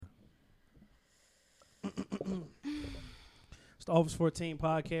It's the Office 14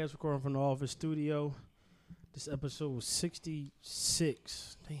 podcast, recording from the Office studio. This episode was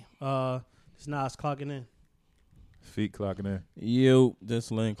 66. Damn. It's Nas clocking in. Feet clocking in. Yo,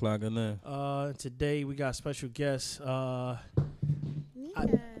 this Lane clocking in. Today we got special guests. Yeah.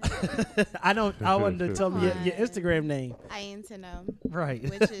 I wanted to tell me your Instagram name. I need to know. Right.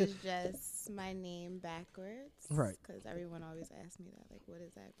 Which is just my name backwards. Right. Because everyone always asks me that. Like, what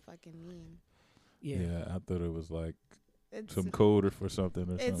does that fucking mean? Yeah. I thought it was like It's some code or for something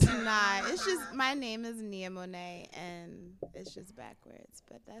or It's something. not. It's just, my name is Nia Monet, and it's just backwards.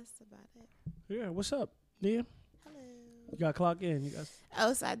 But that's about it. Yeah. What's up, Nia? Hello. You got to clock in. You guys.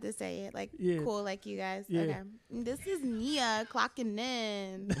 Oh, so I had to say it. Like, Yeah. cool like you guys. Yeah. Okay. This is Nia clocking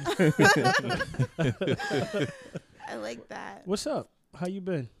in. I like that. What's up? How you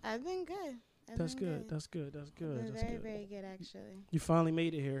been? I've been good. That's good. That's good. I've been very, very good, actually. You finally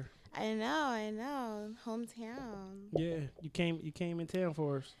made it here. I know. Hometown. Yeah. You came in town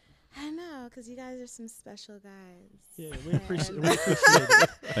for us. I know, because you guys are some special guys. Yeah, we appreciate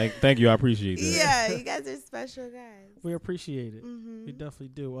it. Thank you. I appreciate that. Yeah, you guys are special guys. We appreciate it. Mm-hmm. We definitely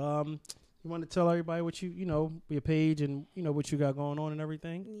do. You want to tell everybody what your page and what you got going on and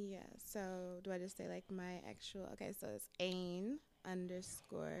everything? Yeah, so do I just say like my actual, okay, so it's Ain_Tanome.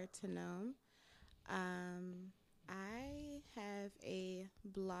 I have a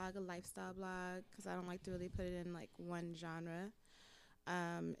blog, a lifestyle blog, because I don't like to really put it in like one genre.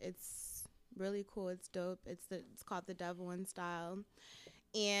 It's really cool. It's dope. It's called The Devil in Style.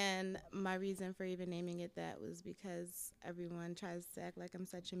 And my reason for even naming it that was because everyone tries to act like I'm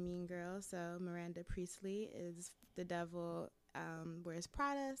such a mean girl. So Miranda Priestley is the devil, wears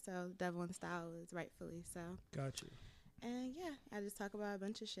Prada. So Devil in Style is rightfully so. Got you. And yeah, I just talk about a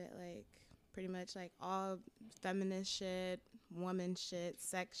bunch of shit, like pretty much like all feminist shit, woman shit,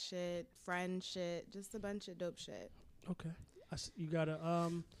 sex shit, friend shit, just a bunch of dope shit. Okay. You got a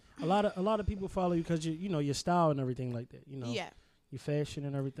lot of people follow you because your style and everything like that. Yeah. Your fashion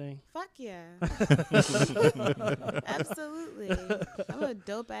and everything. Fuck yeah. Absolutely. I'm a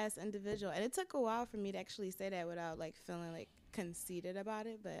dope ass individual. And it took a while for me to actually say that without like feeling like conceited about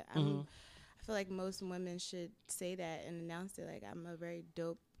it. But I feel like most women should say that and announce it. Like, I'm a very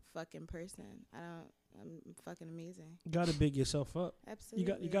dope fucking person. I'm fucking amazing. You gotta big yourself up.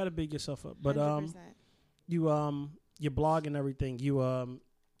 Absolutely. You gotta big yourself up. But 100%. your blog and everything, you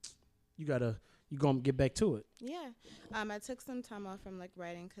gonna get back to it. Yeah. I took some time off from like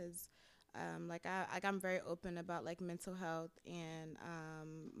writing because I'm very open about like mental health, and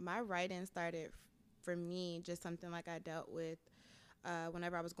my writing started for me just something like I dealt with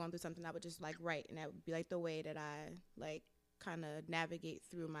whenever I was going through something. I would just like write, and that would be like the way that I like kind of navigate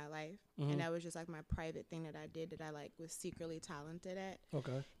through my life. And that was just like my private thing that I did that I like was secretly talented at.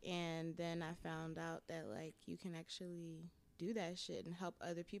 Okay. And then I found out that like you can actually do that shit and help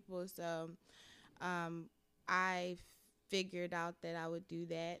other people. So I figured out that I would do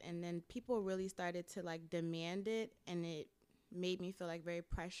that, and then people really started to like demand it, and it made me feel like very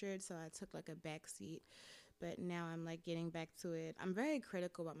pressured, so I took like a backseat. But now I'm like getting back to it. I'm very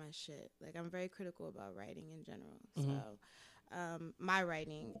critical about my shit. Like, I'm very critical about writing in general. So my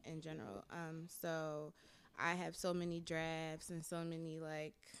writing in general. So I have so many drafts and so many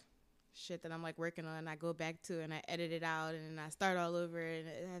like shit that I'm like working on, and I go back to and I edit it out and then I start all over, and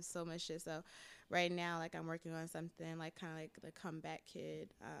it has so much shit. So right now, like, I'm working on something like kind of like the comeback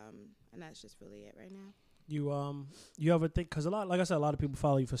kid, and that's just really it right now. You ever think, because a lot of people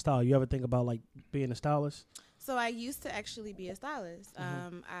follow you for style. You ever think about like being a stylist? So I used to actually be a stylist.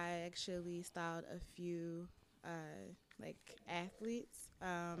 I actually styled a few like athletes.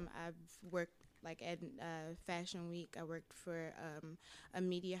 I've worked like at Fashion Week. I worked for a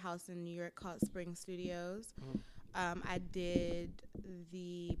media house in New York called Spring Studios. I did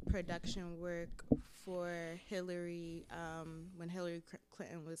the production work for Hillary when Hillary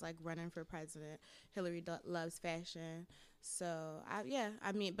Clinton was like running for president. Hillary loves fashion. So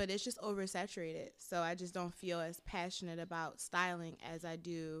but it's just oversaturated. So I just don't feel as passionate about styling as I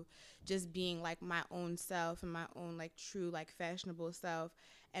do just being like my own self and my own like true like fashionable self,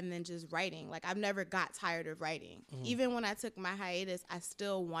 and then just writing. Like, I've never got tired of writing. Even when I took my hiatus, I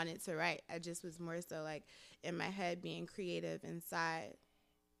still wanted to write. I just was more so like in my head being creative inside.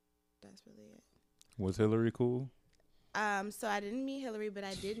 That's really it. Was Hillary cool? So I didn't meet Hillary, but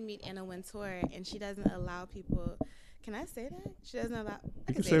I did meet Anna Wintour, and she doesn't allow people. Can I say that? She doesn't allow.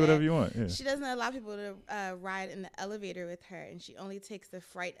 You can say whatever you want. Yeah. She doesn't allow people to ride in the elevator with her, and she only takes the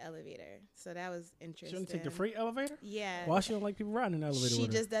freight elevator. So that was interesting. She only take the freight elevator? Yeah. Why she don't like people riding in the elevator? She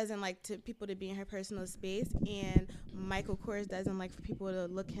with her? just doesn't like people to be in her personal space, and Michael Kors doesn't like for people to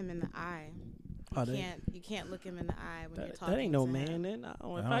look him in the eye. You can't look him in the eye when you're talking. That ain't no to man. him. Then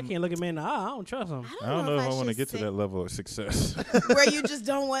if I can't look him in the eye, I don't trust him. I don't know if I want to get to that level of success. Where you just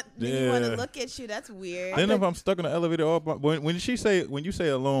don't want anyone to look at you. That's weird. Then if I'm stuck in the elevator, when you say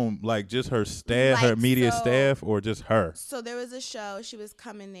alone, like just her staff, her immediate staff, or just her. So there was a show. She was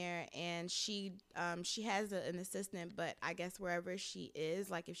coming there, and she has an assistant, but I guess wherever she is,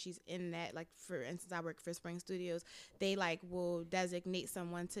 like if she's in that, like for instance, I work for Spring Studios, they like will designate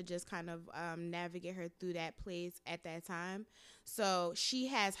someone to just kind of navigate her through that place at that time. So she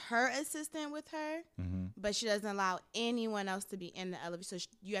has her assistant with her, but she doesn't allow anyone else to be in the elevator. So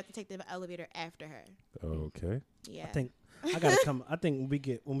you have to take the elevator after her. Okay. Yeah. I gotta come. I think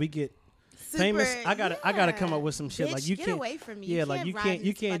when we get famous, I gotta come up with some shit. Bitch, like you get can't away from me. Yeah, like you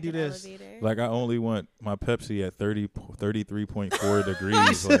can't do this. Elevator. Like I only want my Pepsi at 33.4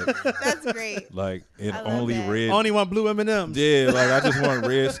 degrees. Like, that's great. Like it I love only that. red. I only want blue M&Ms. Yeah, like I just want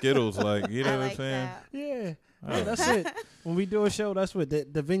red Skittles. Like you know I what like I'm saying? that. Yeah. Oh. Yeah, that's it. When we do a show, that's what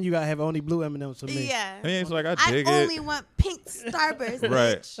the venue gotta have only blue M&Ms for me. Yeah. I mean, it's like I dig I it. only want pink Starburst.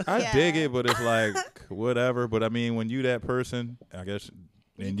 Right. Bitch. I dig it, but it's like whatever. But I mean, when you that person, I guess,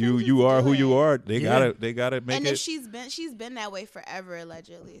 and you are who you are, they gotta make and it. if she's been that way forever,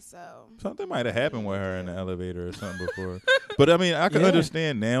 allegedly. So Something might have happened with her in the elevator or something before. But I mean, I can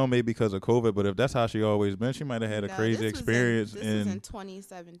understand now maybe because of COVID. But if that's how she always been, she might have had a crazy experience. This was in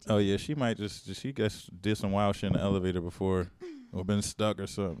 2017. Oh yeah, she might she guess did some wild shit in the elevator before, or been stuck or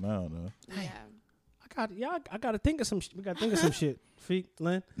something. I don't know. Yeah. I gotta think of some. We gotta think of some shit. Feet,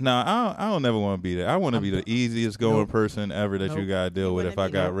 Lynn. No, I don't never want to be there. I want to be the easiest going person ever that you gotta deal with if I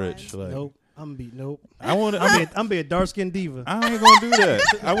got rich. Like, nope. Nope. I'm be a dark skinned diva. I ain't gonna do that.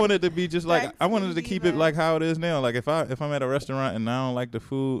 I want it to be just like I wanted to keep it like how it is now. Like if I'm at a restaurant and I don't like the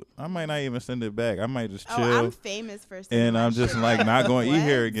food, I might not even send it back. I might just chill. Oh, I'm famous for sending and I'm just like not going to eat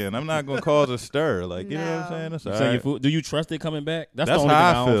here again. I'm not going to cause a stir. Like you know what I'm saying? That's all right. Your food, do you trust it coming back? That's the how only thing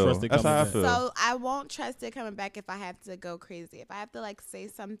I I feel. don't trust it That's coming how I back. feel. So I won't trust it coming back if I have to go crazy. If I have to like say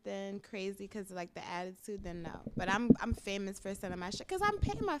something crazy because of like the attitude, then no. But I'm famous for sending my shit because I'm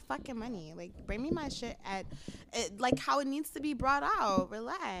paying my fucking money. Like bring me my shit at like how it needs to be brought out.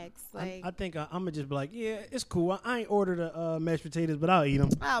 Relax. Like I think I'm gonna just be like, yeah, it's cool. I ain't ordered mashed potatoes, but I'll eat them.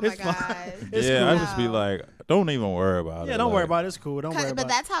 oh it's my god. fine. Yeah, cool. I just be like, don't even worry about it. Yeah, don't worry like, about it. It's cool. Don't worry about But it.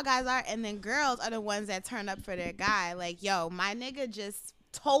 that's how guys are. And then girls are the ones that turn up for their guy. Like, yo, my nigga just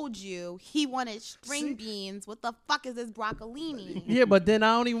told you he wanted string beans. What the fuck is this broccolini? Yeah, but then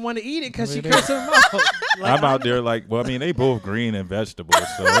I don't even want to eat it because she cuts him out. Like, I'm out there like, well, I mean, they both green and vegetables,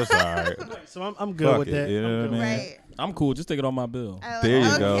 so it's all right. So I'm good Fuck with it, that. you know what I mean? Right. I'm cool. Just take it off my bill. There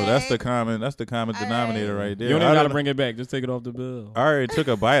you go. Okay. That's the common denominator right there. You don't even got to bring it back. Just take it off the bill. I already took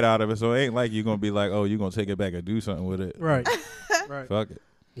a bite out of it, so it ain't like you're gonna be like, oh, you're gonna take it back and do something with it. Right. Right. Fuck it.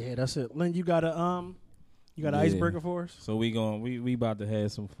 Yeah, that's it. Lynn, you got an icebreaker for us? So we about to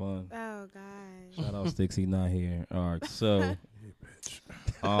have some fun. Oh gosh. Shout out Stixie not here. All right, so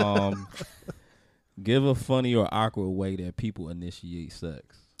give a funny or awkward way that people initiate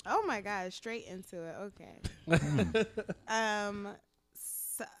sex. Oh my god, straight into it. Okay.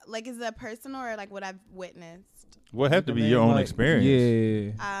 So, like, is it personal or like what I've witnessed? Well, it have to be your own experience.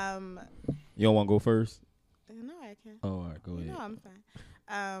 Yeah. You don't want to go first? No, I can. Oh, all right, go ahead. No, I'm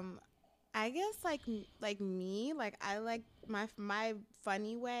fine. I guess like me, like I like my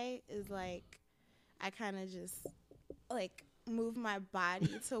funny way is like I kind of just like move my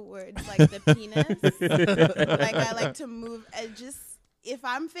body towards like the penis. Like I like to move. If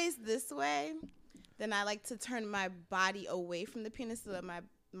I'm faced this way, then I like to turn my body away from the penis so that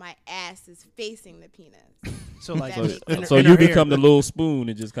my ass is facing the penis. So like, so you become the little spoon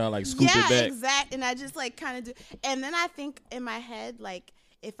and just kind of like scoop it back. Yeah, exact. And I just like kind of do. And then I think in my head, like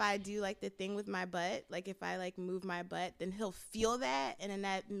if I do like the thing with my butt, like if I like move my butt, then he'll feel that, and then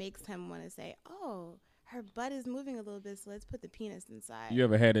that makes him want to say, "Oh, her butt is moving a little bit, so let's put the penis inside." You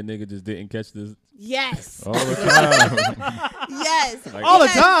ever had a nigga just didn't catch this? Yes. All the time. Yes. Like, all the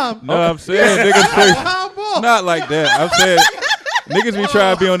time. No, I'm saying niggas say not like that. I'm saying niggas be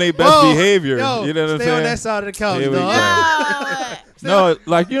trying to be on their best behavior. Yo, you know what I'm stay saying? on that side of the couch, Here we dog. No,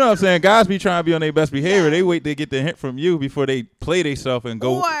 like you know what I'm saying. Guys be trying to be on their best behavior. They wait to get the hint from you before they play themselves and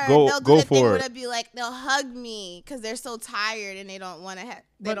go they'll do the thing for where it. they'll be like they'll hug me because they're so tired and they don't want to have.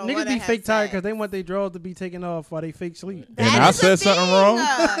 But niggas be fake tired because they want their drawers to be taken off while they fake sleep. And I said something wrong.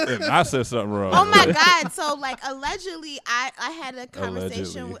 And I said something wrong. Oh my god! So like allegedly, I had a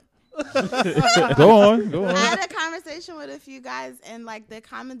conversation. Go on. I had a conversation with a few guys, and like the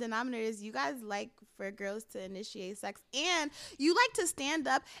common denominator is you guys like for girls to initiate sex, and you like to stand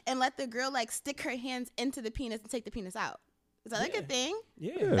up and let the girl like stick her hands into the penis and take the penis out. Is that like a thing?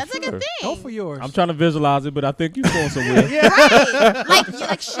 Yeah, that's like a thing. Go for yours. I'm trying to visualize it, but I think you're going somewhere. Right.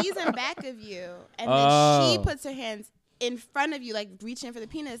 Like she's in back of you, and then she puts her hands in front of you, like reaching for the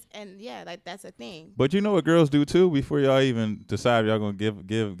penis, and like that's a thing. But you know what girls do too? Before y'all even decide y'all gonna give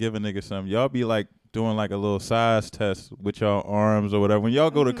a nigga something, y'all be like doing like a little size test with y'all arms or whatever. When y'all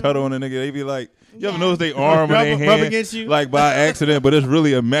go to cuddle on a nigga, they be like, you ever notice they arm or their hand rub against you, like by accident, but it's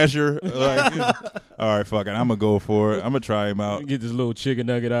really a measure. Like, all right, fuck it, I'm gonna go for it. I'm gonna try him out. Get this little chicken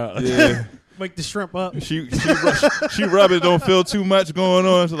nugget out. Yeah. Make the shrimp up. She rub it, don't feel too much going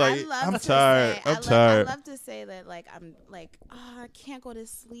on. So like, I'm tired. I'm tired. I love to say that like I'm like, I can't go to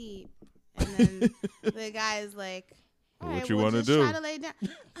sleep, and then the guy is like, all right, what you want to do? Try to lay down.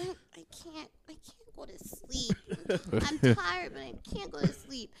 I can't go to sleep. I'm tired, but I can't go to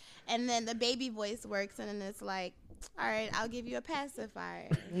sleep. And then the baby voice works, and then it's like, all right, I'll give you a pacifier.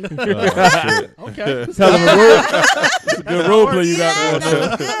 Okay. Tell him a word. It's a good role play you got going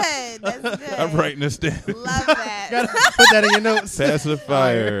on. That's good. I'm writing this down. Love that. Gotta put that in your notes.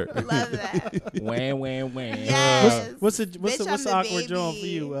 Pacifier. Love that. Wham, wham, wham. Yes. What's the awkward John for baby.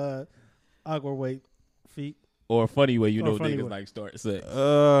 you? Awkward weight feet. Or a funny way, you Or know, funny niggas way. like start sex.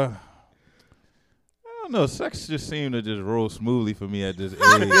 I don't know. Sex just seemed to just roll smoothly for me at this age.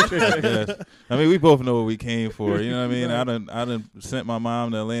 I guess. I mean, we both know what we came for. You know what I mean? I done sent my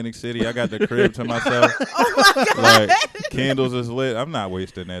mom to Atlantic City. I got the crib to myself. Oh my God. Like candles is lit. I'm not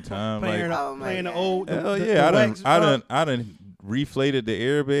wasting that time. Playing, Like, playing the old. hell the yeah, wax I done reflated the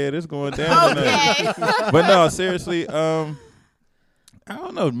airbed. It's going down. Okay. But no, seriously, I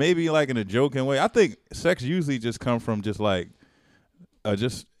don't know. Maybe like in a joking way. I think sex usually just come from just like. It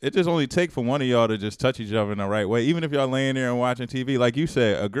just only take for one of y'all to just touch each other in the right way. Even if y'all laying there and watching TV, like you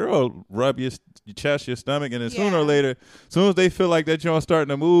said, a girl rub your chest, your stomach, and then sooner or later, as soon as they feel like that joint starting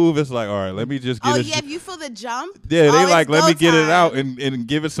to move, it's like, all right, let me just get it. If you feel the jump. Yeah, they like, let me get it out time. and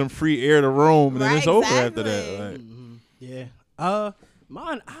give it some free air to roam, and then it's over after that. Like, Yeah.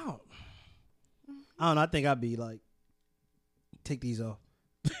 Mine, I don't know. I think I'd be like, take these off.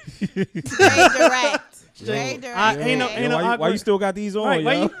 Very direct. Very direct. Ain't no why awkward. you still got these on, Right,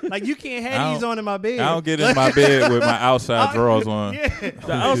 yo? you can't have these on in my bed. I don't get in my bed with my outside drawers on. Yeah,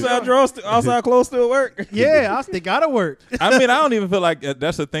 The outside clothes still work. yeah, they gotta work. I mean, I don't even feel like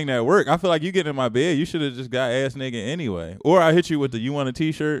that's the thing that work. I feel like you get in my bed, you should have just got ass nigga anyway. Or I hit you with the you want a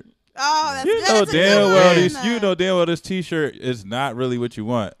t-shirt. Oh, that's You good. know That's a damn good well one. you know damn well this t-shirt is not really what you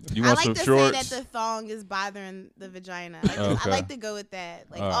want. You want I like some to shorts. say that the thong is bothering the vagina. Okay. I like to go with that.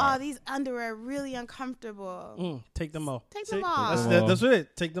 Like, All right. these underwear are really uncomfortable. Take them off. Take them off. That's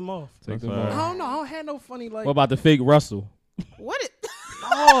it. Take them off. Take them That's off. I don't know. I don't have no funny like. What about the fake Russell? What?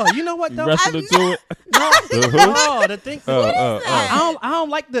 Oh, you know what You though? wrestled into it? No, the thing. I I don't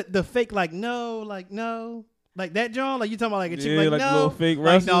like the fake like no. Like that, John? Like you talking about like a chick like like a no. little fake like,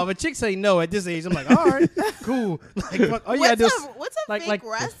 wrestling? no, if a chick say no at this age, I'm like, all right, cool. Like, fuck, oh yeah, What's a like- fake like-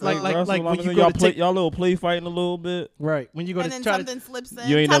 wrestle? like when you go y'all to play, take- y'all little play fighting a little bit. right when you go and to then try something to slips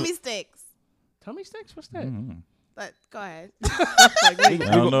You in. ain't Tummy never- sticks. tummy sticks. What's that? But go ahead. I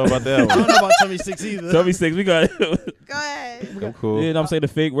don't know about that I don't one. know about tummy sticks either. Tummy sticks, we got. Go ahead. I'm cool. Yeah, I'm saying the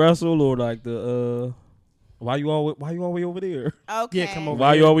fake wrestle or like the why you always over there? Okay. Yeah, come over.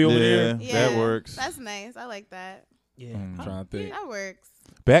 Why you always over Yeah, there? Yeah, that works. That's nice. I like that. Yeah, I'm trying to think. That works.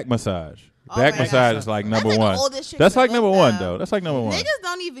 Back massage. Oh Back my massage God. is like That's number like one. the oldest shit That's to like look number one though. though. That's like number one. Niggas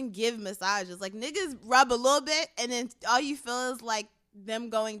don't even give massages. Like niggas rub a little bit, and then all you feel is like them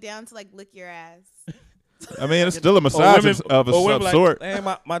going down to like lick your ass. I mean, it's still a massage of a women sort.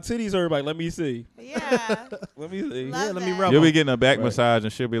 Like, my titties hurt. Like, let me see. Yeah. Let me see. Love let me that. rub You'll be them. getting a back Right. massage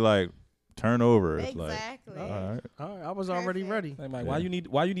and she'll be like, turn over. It's like, Exactly. all right. All right, I was already Perfect. ready. Like, why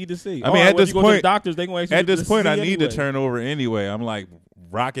you need to see? I mean, All right, at when this you go to the point- doctors they gonna ask you At to this point, I see need to anyway. turn over anyway. I'm like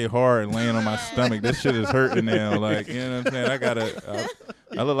rocking hard and laying on my stomach. This shit is hurting now. Like, you know what I'm saying?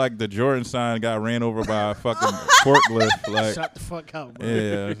 I look like the Jordan sign got ran over by a fucking forklift. Like, Shut the fuck out, bro.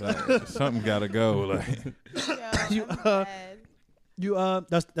 yeah, it's like, something gotta go. Like, Yo, I'm dead. You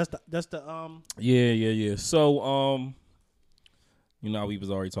that's the Yeah. So you know, we was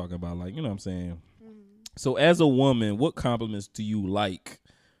already talking about like, you know what I'm saying. So as a woman, what compliments do you like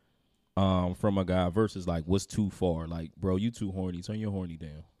from a guy versus like what's too far? Like, bro, you too horny. Turn your horny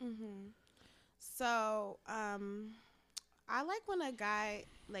down. So, I like when a guy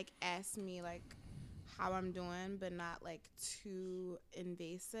like asks me like how I'm doing, but not like too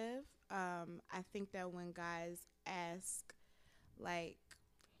invasive. I think that when guys ask like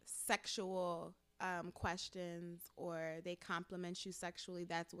sexual questions or they compliment you sexually,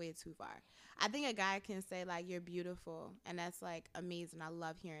 that's way too far. I think a guy can say like you're beautiful, and that's like amazing. I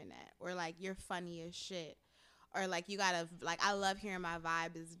love hearing that. Or like you're funny as shit. or like you gotta like. I love hearing my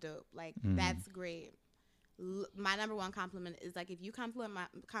vibe is dope. Like that's great. My number one compliment is like if you compliment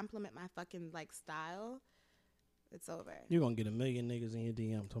my fucking like style, it's over. You're gonna get a million niggas in your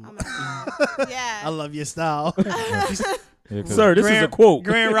DM. Oh my God. Yeah. I love your style. Sir, this is a quote.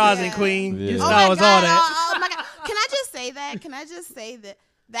 Grand Rising Queen. Yeah. Your Oh style my is God. all that. Oh my God. Can I just say that? Can I just say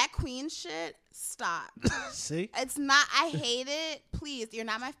that queen shit? Stop. See? It's not. I hate it. Please, you're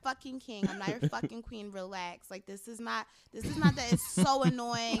not my fucking king. I'm not your fucking queen. Relax. Like this is not that. It's so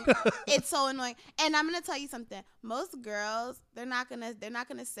annoying. It's so annoying. And I'm gonna tell you something. Most girls, they're not gonna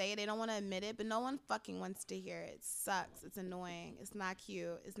say it. They don't want to admit it. But no one fucking wants to hear it. It sucks. It's annoying. It's not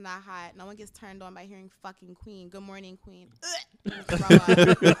cute. It's not hot. No one gets turned on by hearing fucking queen. Good morning, queen.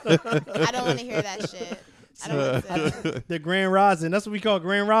 I don't want to hear that shit. I don't want to. The Grand Rising. That's what we call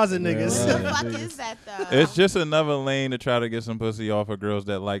Grand Rising niggas. What the fuck is that though? It's just another lane to try to get some pussy off of girls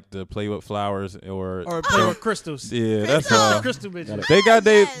that like to play with flowers or play with crystals. Yeah, that's all. Crystal bitches.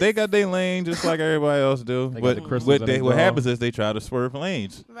 They got their lane just like everybody else do. They got But the crystals in their what jaw. happens is they try to swerve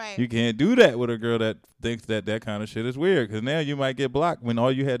lanes. Right. You can't do that with a girl that thinks that kind of shit is weird, because now you might get blocked when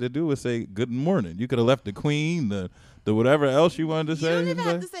all you had to do was say good morning. You could have left the queen, the whatever else you wanted to You say. don't even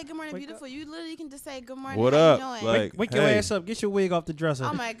have Like, to say good morning, Wake beautiful. You literally can just say good morning. What how up? You doing? Like, Wake your hey. ass up. Get your wig off the dresser.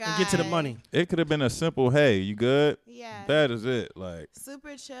 Oh my And get to the God. money. it could have been a simple, hey, you good? Yeah. That is it. Like,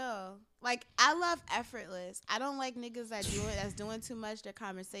 Super chill. Like I love effortless. I don't like niggas that's doing too much. Their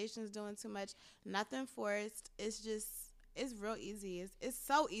conversations doing too much. Nothing forced. It's real easy. It's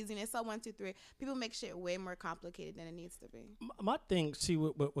so easy and it's so 1, 2, 3. People make shit way more complicated than it needs to be. My thing, see,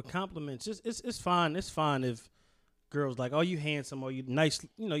 with compliments, it's fine. It's fine if girls like, oh, you handsome or you nice,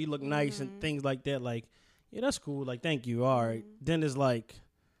 you look nice and things like that. Like, yeah, that's cool. Like, thank you. All right. Then it's like,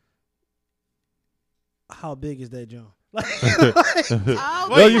 how big is that junk? Oh,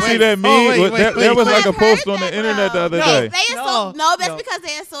 well, you see that meme? That was like a I've post heard on the that, internet the bro. other No. day. That's because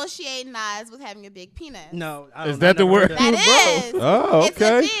they associate Nas with having a big penis. No. Is that the word? That is. Oh, It's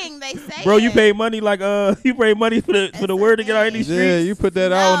a okay. thing. They say Bro, you it. paid money like you paid money for the word to get out in these streets. Yeah, you put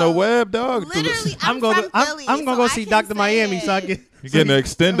that out on the web, dog. Literally, I'm I'm gonna from Philly, I'm gonna so go I see can Dr. say Miami it. so I can. You getting an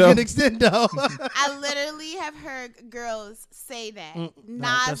extendo? Extendo. I literally have heard girls say that.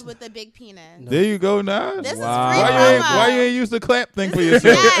 that's- Nas with a big penis. There you go, Nas. This Wow. is free Why you promo. ain't use the clap thing for This is-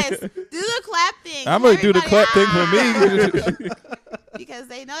 yourself? Yes, do the clap thing. I'm gonna do the Everybody, clap thing for me. because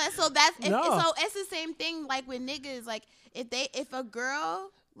they know that. So that's No. so it's the same thing like with niggas. Like if a girl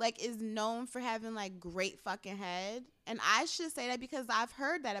like is known for having like great fucking head, and I should say that because I've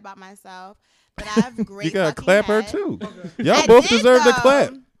heard that about myself. That I have great. You gotta fucking clap her head. too. Y'all I both did, deserve the though.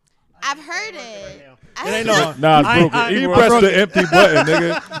 clap. I've heard it. It ain't no. Nah, it's broken. I- He I- pressed the empty button,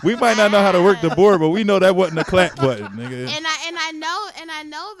 nigga. We might not know how to work the board, but we know that wasn't the clap button, nigga. And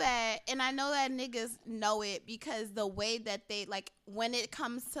I know that niggas know it because the way that they like when it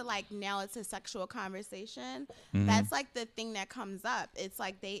comes to like now it's a sexual conversation, that's like the thing that comes up. It's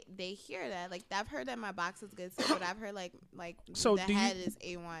like they hear that. Like I've heard that my box is good too, but I've heard like So the do you- head is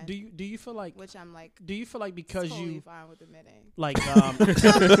A1. Do you feel like? which I'm like Do you feel like because totally you fine with admitting. like?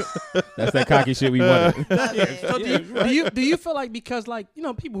 That's that cocky shit we wanted. Love it. So do you feel like because like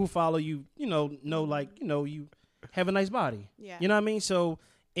people who follow you know like you have a nice body. Yeah. You know what I mean? So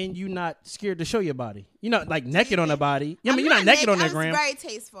and you not scared to show your body. You're not like naked on the think- body. I mean, I'm you're not naked on the I'm gram. very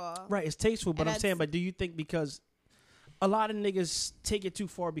tasteful. Right, it's tasteful, but And I'm saying, that's- but do you think because a lot of niggas take it too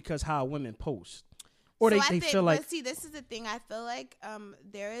far because how women post, or So I they think, feel like but see, this is the thing. I feel like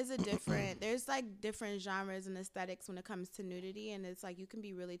there's like different genres and aesthetics when it comes to nudity, and it's like you can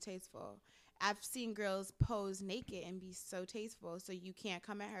be really tasteful. I've seen girls pose naked and be so tasteful, so you can't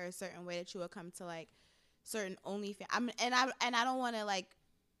come at her a certain way that you would come to like certain OnlyFans. I don't want to like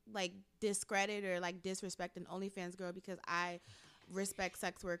discredit or like disrespect an OnlyFans girl because I respect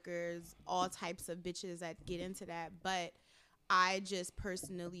sex workers, all types of bitches that get into that, but I just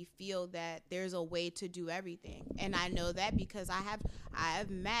personally feel that there's a way to do everything. And I know that because I have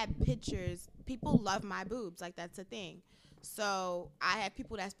mad pictures. People love my boobs. Like that's a thing. So I have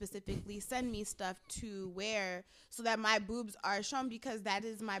people that specifically send me stuff to wear so that my boobs are shown because that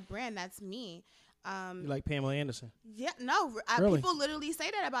is my brand. That's me. you like Pamela Anderson. Yeah, no, Really? people literally say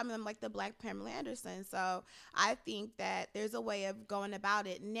that about me. I'm like the Black Pamela Anderson. So I think that there's a way of going about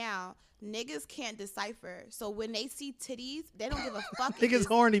it. Now, niggas can't decipher. So when they see titties, they don't give a fuck. if Niggas it's-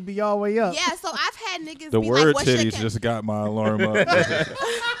 horny be all the way up. Yeah, so I've had niggas The be word like, "What's your titties ca-" just got my alarm up.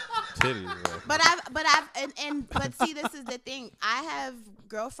 Titties. But see, this is the thing. I have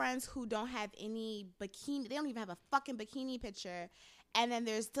girlfriends who don't have any bikini. They don't even have a fucking bikini picture. And then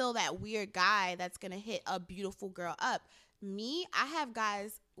there's still that weird guy that's going to hit a beautiful girl up. Me, I have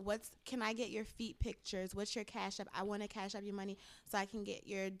guys can I get your feet pictures? What's your Cash App? I want to Cash App your money so I can get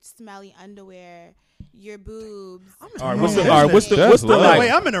your smelly underwear, your boobs. All right, what's the like?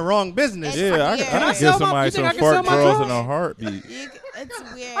 Wait, I'm in the wrong business. Yeah, I can get somebody some fart draws in a heartbeat.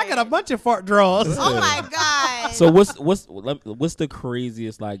 It's weird. I got a bunch of fart draws. Oh my god. So what's the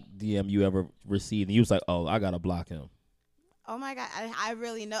craziest like DM you ever received? And you was like, oh, I gotta block him. Oh my god, I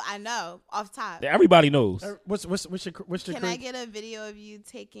really know. I know off top. Everybody knows. What's your Can I get a video of you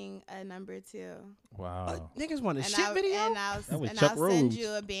taking a number 2? Wow. Niggas want a shit video? And I'll Rhodes. send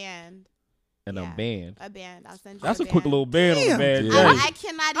you a band. And a band. A band. I'll send you That's a a quick band. little band on the band. Yeah. I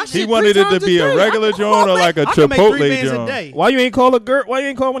cannot even. He wanted it to be a regular joint or like a Chipotle joint. Why you ain't call a girl? Why you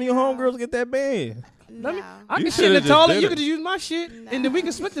ain't call one of your homegirls to get that band? No. I can shit in should've the just toilet. did You it. could just use my shit, and then we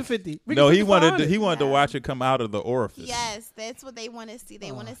can split the 50. No, he wanted to watch it come out of the orifice. Yes, that's what they want to see.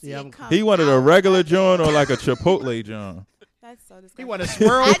 They want to see it come. He wanted a out regular of it. joint or like a Chipotle joint. That's so disgusting. He wanted a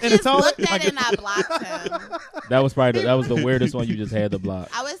swirl I in the just toilet. looked at it and I blocked him. That was the weirdest one you just had to block.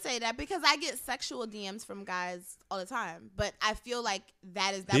 I would say that because I get sexual DMs from guys all the time, but I feel like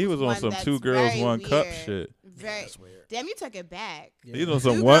that He was on one some that's 2 girls, very 1 cup weird. shit. Very damn, you took it back. Yeah. He was on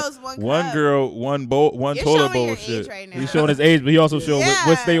some 2 one girls, 1 one cup. girl, 1 bowl, 1 You're toilet showing bowl your shit. age right now. He's showing his age, but he also showing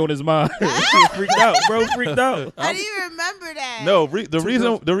what stay on his mind. He freaked out, bro. Freaked out. I didn't even remember that. No,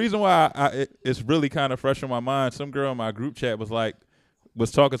 the reason why it's really kind of fresh on my mind. Some girl in my group chat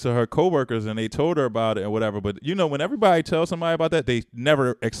was talking to her coworkers and they told her about it and whatever. But you know, when everybody tells somebody about that, they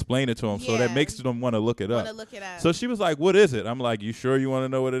never explain it to them. So that Yeah. makes them want to look it up. Look it up. So she was like, "What is it?" I'm like, "You sure you want to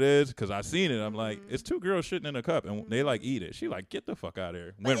know what it is?" Because I seen it. I'm like, "It's 2 girls shitting in a cup and they like eat it." She like, "Get the fuck out of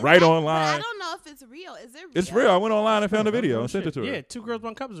here." But Went is right that- online. But I don't know if it's real. Is it real? It's real. I went online and found a video and sent it to her. Yeah, 2 girls,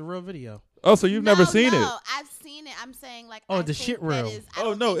 1 cup is a real video. Oh, so you've never seen it? No, I've seen it. I'm saying like. Oh, I the think shit that real. is- I Oh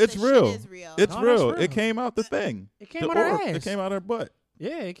don't no, think it's the real. Shit is real. It's Oh, that's real. real. It came out the thing. It came out her ass. It came out her butt.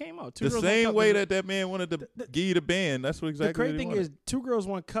 Yeah, it came out. 2 The girls, 1 same cup way was- that man wanted to give you the band. That's what exactly. The crazy what he thing wanted. is, 2 girls,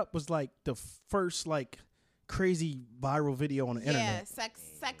 1 cup was like the first like crazy viral video on the Yeah, internet. sex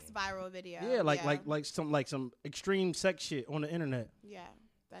viral video. Yeah, like some extreme sex shit on the internet. Yeah,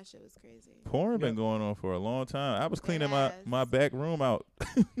 that shit was crazy. Porn been going on for a long time. I was cleaning has. my back room out,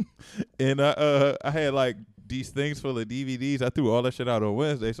 and I had like these things full of DVDs. I threw all that shit out on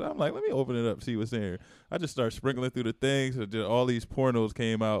Wednesday, so I'm like, let me open it up, see what's in here. I just started sprinkling through the things, and just all these pornos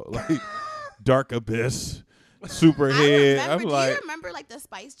came out, like Dark Abyss, Superhead. Do you remember like the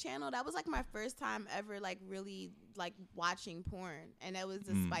Spice Channel? That was like my first time ever like really like watching porn, and it was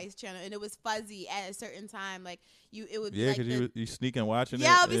the Spice Channel, and it was fuzzy at a certain time. Like it would Yeah, like because you sneaking watching it.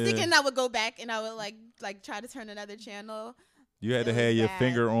 I would be sneaking, and I would go back, and I would like try to turn another channel. You had to It have was your bad.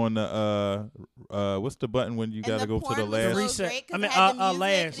 finger on the what's the button when you And gotta the go to porn the was last? so Reset. great 'cause I mean, it had the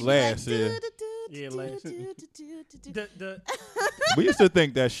music, last. and you'd be like, Last, yeah. Yeah, last. The We used to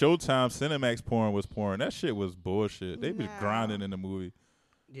think that Showtime Cinemax porn was porn. That shit was bullshit. They was No. grinding in the movie.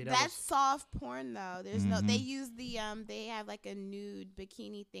 yeah, That's soft porn though. There's no. They Mhm. use the they have like a nude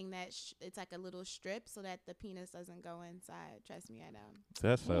bikini thing that it's like a little strip so that the penis doesn't go inside. Trust me, I know.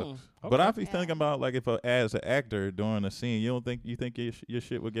 That sucks. okay. But I be Yeah. thinking about like if as an actor during a scene, you think your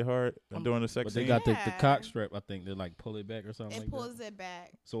shit would get hard during the sex But they scene? got the Yeah. cock strap. I think they like pull it back or something It like pulls that. it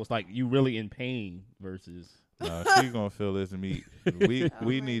back. So it's like you really in pain versus. Nah, she gonna feel this meat. We Oh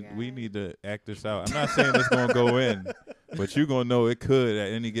we my God. need to act this out. I'm not saying it's gonna go in, but you gonna know it could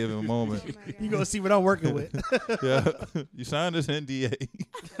at any given moment. Oh my You God. gonna see what I'm working with. Yeah, you signed this NDA.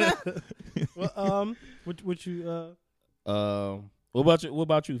 Well, what you What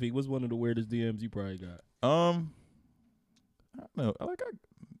about you, Fee? What's one of the weirdest DMs you probably got? I don't know.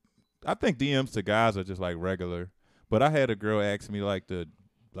 I think DMs to guys are just like regular. But I had a girl ask me like to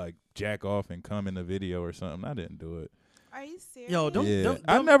jack off and come in the video or something. I didn't do it. Are you serious? Yo, don't- Yeah,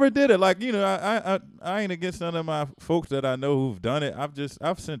 I never did it. Like, you know, I ain't against none of my folks that I know who've done it.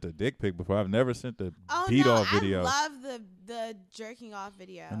 I've sent a dick pic before. I've never sent a beat off video. I love the jerking off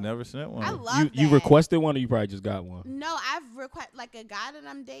video. I never sent one. I love You that. requested one, or you probably just got one? No, I've requested like a guy that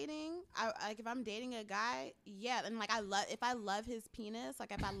I'm dating. Like if I'm dating a guy, yeah, and like if I love his penis,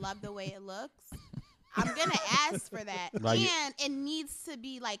 like if I love the way it looks, I'm gonna ask for that. Like- And it needs to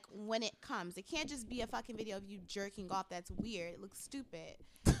be like when it comes. It can't just be a fucking video of you jerking off. That's weird. It looks stupid.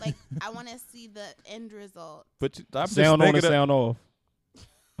 Like I want to see the end result. But I'm just Sound on thinking and sound off.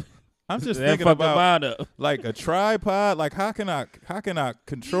 I'm just That thinking fucked the about mind up. like a tripod. Like how can I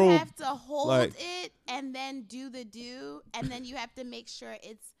control? You have to hold like- it and then do the and then you have to make sure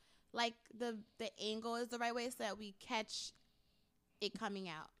it's like the angle is the right way so that we catch it coming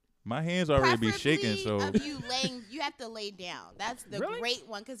out. My hands already be shaking, Preferably so of you laying, you have to lay down. That's the Really? great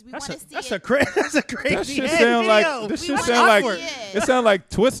one because we want to see that's it. that's a crazy that shit ass sound video. like this We shit wanna sound like see it. it sound like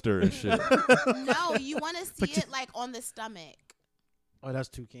Twister and shit. No, you want to see it like on the stomach. Oh, that's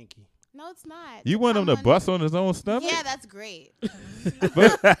too kinky. No, it's not. You want him to Come on. bust on his own stomach? Yeah, that's great.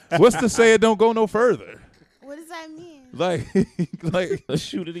 But what's to say it don't go no further? What does that mean? Like,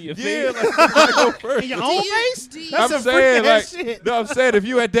 Shoot it in your yeah, face. like why go further? In your own face? Do you, That's I'm some saying, freaky ass like, shit. no, I'm saying if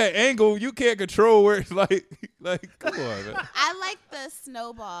you at that angle, you can't control where it's like, come on, man. I like the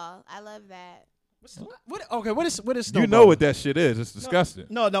snowball. I love that. What? Okay, what is snowball? You know what that shit is? It's disgusting.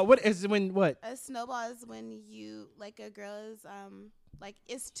 No. What is when what? A snowball is when you like a girl is like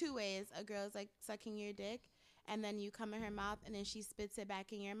it's two ways. A girl is like sucking your dick, and then you come in her mouth, and then she spits it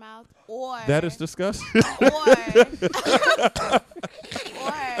back in your mouth. Or That is disgusting.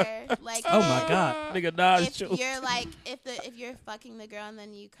 or like Oh my god. Nigga, Nas if joke. you're like if you're fucking the girl and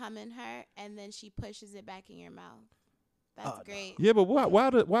then you come in her and then she pushes it back in your mouth. That's great. Yeah, but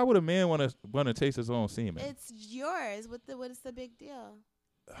why would a man want to taste his own semen? It's yours. What is the big deal?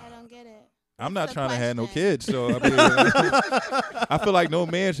 I don't get it. I'm What's not the trying to have no question? kids, so I, mean, I feel like no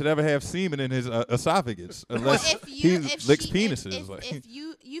man should ever have semen in his esophagus unless he licks penises. If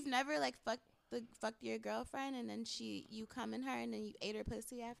you've never like fucked your girlfriend and then you come in her and then you ate her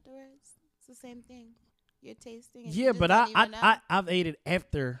pussy afterwards, it's the same thing. You're tasting. And you Yeah, just but don't even know. I've ate it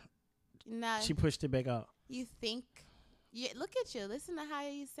after Nah, she pushed it back out. you think. Yeah, look at you. Listen to how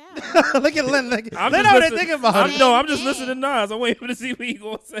you sound. Look at Lynn. Lynn I'm over just there thinking about it. I'm just Same listening to Nas. I'm waiting to see what he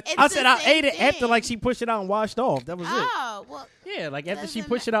gonna say. It's I the said I same ate it after thing. like she pushed it out and washed off. That was Oh well, it. Yeah, like after she doesn't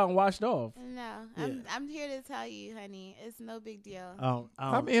pushed it out and washed off. no. I'm here to tell you, honey. It's no big deal.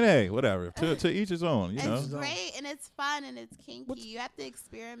 I mean, hey, whatever. To each his own, you know. It's great and it's fun and it's kinky. You have to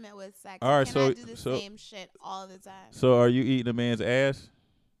experiment with sex. All right, you so- cannot do the so- same shit all the time. So, are you eating a man's ass?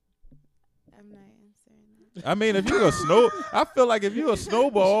 I'm not answering that. I mean, if you I feel like if you a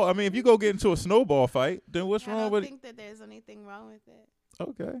snowball, I mean, if you go get into a snowball fight, then what's I wrong don't with it? think that there's anything wrong with it.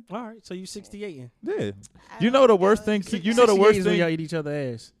 Okay, All right, so you 68. yeah. I You know don't the worst know. thing. You know the worst is when y'all thing. eat each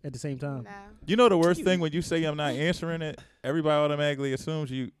other's ass at the same time. No. You know the worst thing when you say I'm not answering it. Everybody automatically assumes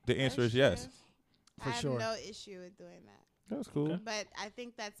the answer is yes. For I have sure. no issue with doing that. That's cool. Okay. But I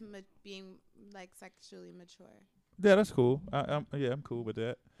think that's being like sexually mature. Yeah, that's cool. I'm cool with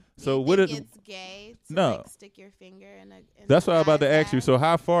that. Do So you what think is? it's gay to No. like stick your finger in a That's what a I'm about to guy's ask you. ass? So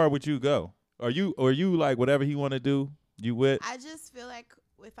how far would you go? Are you like whatever he want to do? You with? I just feel like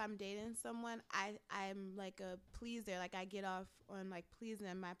if I'm dating someone, I'm like a pleaser. Like I get off on like pleasing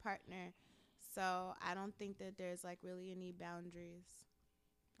my partner. So I don't think that there's like really any boundaries.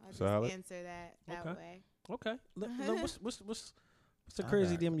 I'll just Solid. answer that Okay. way. Okay. What's the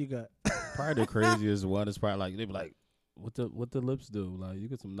crazy dim you got? Probably the craziest one is probably like they be like, what the lips do? Like you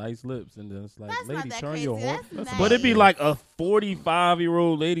get some nice lips, and then it's like, That's not lady, that turn crazy. your horn. That's But it'd be nice. like a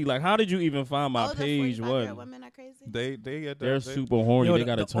 45-year-old lady. Like, how did you even find my Oh, the page 45-year-old one? women are crazy. They They're super horny. Yo, they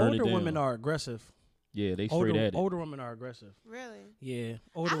gotta the turn it older down. women are aggressive. Yeah, they straight at it. Older women are aggressive. Really? Yeah. I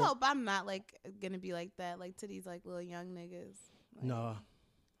Older hope I'm not like gonna be like that, like to these like little young niggas. Like, No.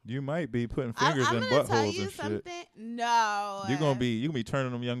 You might be putting I'm fingers in gonna tell buttholes you and shit. something. No, You gonna be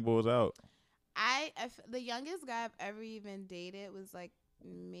turning them young boys out. The youngest guy I've ever even dated was like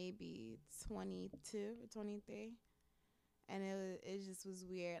maybe 22 or 23, and it just was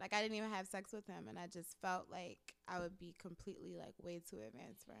weird. Like I didn't even have sex with him, and I just felt like I would be completely like way too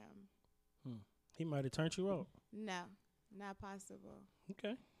advanced for him. He might have turned you out. No, not possible.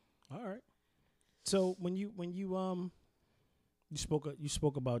 Okay. All right. So when you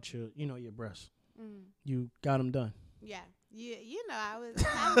spoke about your breasts. Mm. You got them done. Yeah, you know I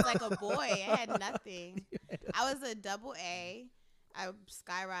was like a boy. I had nothing. I was a double A. I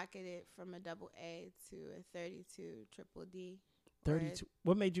skyrocketed from a double A to a 32 triple D. 32.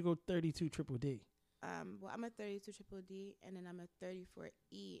 What made you go 32 triple D? Well, I'm a 32 triple D, and then I'm a 34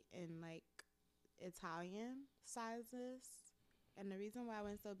 E in like Italian sizes. And the reason why I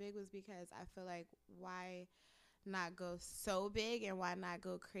went so big was because I feel like why not go so big and why not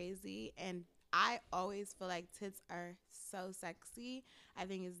go crazy? And I always feel like tits are so sexy. I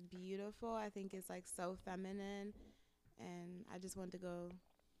think it's beautiful. I think it's like so feminine, and I just want to go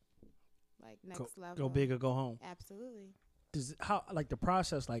like next level. Go big or go home. Absolutely. How like the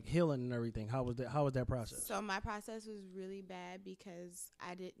process, like healing and everything? How was that process? So my process was really bad because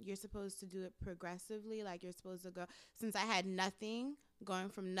you're supposed to do it progressively. Like you're supposed to go, since I had nothing, going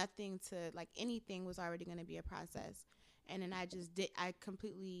from nothing to like anything was already going to be a process. And then I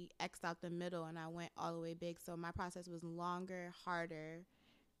completely X'd out the middle and I went all the way big. So my process was longer, harder,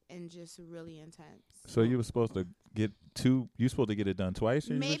 and just really intense. So you were supposed to get it done twice?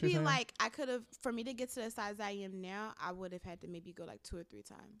 Maybe like I could have, for me to get to the size I am now, I would have had to maybe go like 2 or 3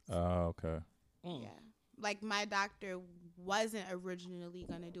 times. Oh, okay. Yeah. Like my doctor wasn't originally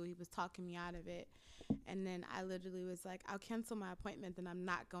going to do it. He was talking me out of it. And then I literally was like, I'll cancel my appointment, then I'm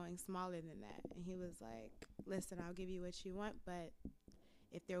not going smaller than that. And he was like, listen, I'll give you what you want, but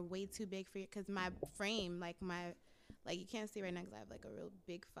if they're way too big for you, because my frame, like you can't see right now because I have like a real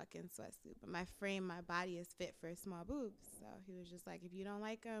big fucking sweatsuit, but my frame, my body is fit for small boobs. So he was just like, if you don't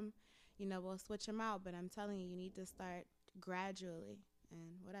like them, we'll switch them out. But I'm telling you, you need to start gradually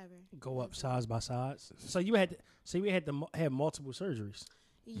and whatever. Go up size by size. So you had to have multiple surgeries.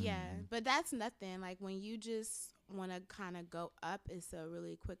 Yeah, but that's nothing. Like when you just want to kind of go up, it's a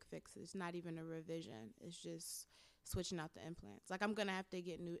really quick fix. It's not even a revision. It's just switching out the implants. Like I'm gonna have to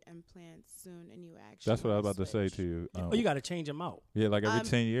get new implants soon anyway. Actually, that's what I was about to say to you. You got to change them out. Yeah, like every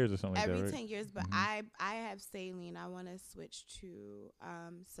 10 years or something like that, every right? 10 years. But I have saline. I want to switch to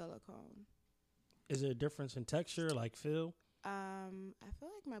silicone. Is there a difference in texture, like feel? I feel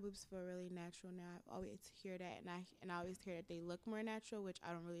like my boobs feel really natural now. I always hear that, and I always hear that they look more natural, which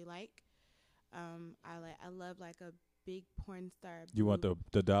I don't really like. I love like a big porn star. You want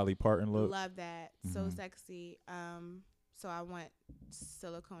the Dolly Parton look? Love that. So sexy. So I want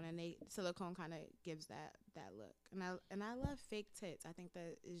silicone, and silicone kind of gives that look. And I love fake tits. I think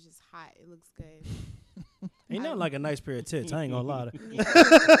that is just hot. It looks good. Ain't nothing like a nice pair of tits. I ain't gonna lie.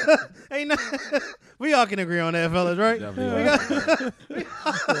 Ain't no, we all can agree on that, fellas, right?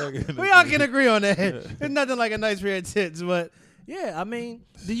 We all can agree on that. There's nothing like a nice pair of tits, but yeah, I mean,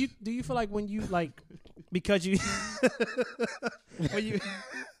 do you feel like when you like because you when you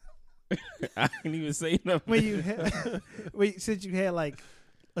I didn't even say nothing. Since you had like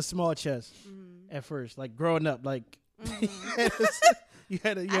a small chest at first, like growing up, like you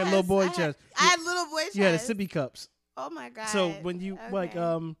had a little boy chest. I had little boy chest. You had a sippy cups. Oh my god! So when you like,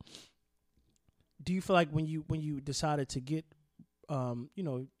 do you feel like when you decided to get,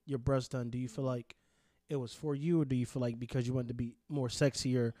 your breasts done, do you feel like it was for you, or do you feel like because you wanted to be more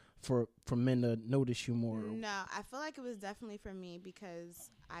sexier for men to notice you more? No, I feel like it was definitely for me because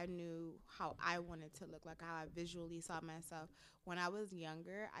I knew how I wanted to look, like how I visually saw myself. When I was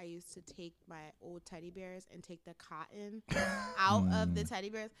younger, I used to take my old teddy bears and take the cotton out of the teddy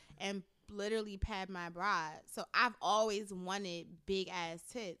bears and literally pad my bra. So I've always wanted big ass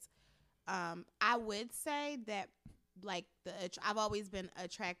tits. I would say that like I've always been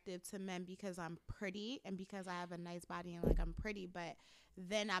attractive to men because I'm pretty and because I have a nice body and like I'm pretty. But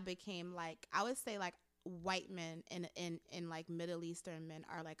then I became like, I would say like white men and like Middle Eastern men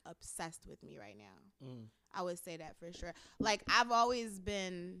are like obsessed with me right now. I would say that for sure. Like I've always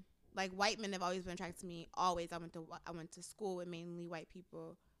been like, white men have always been attracted to me. Always. I went to school with mainly white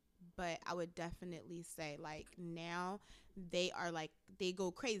people, but I would definitely say like now they are like, they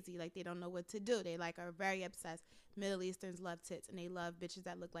go crazy. Like they don't know what to do. They like are very obsessed. Middle Easterns love tits and they love bitches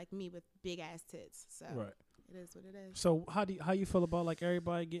that look like me with big ass tits. So right. It is what it is. So how you feel about like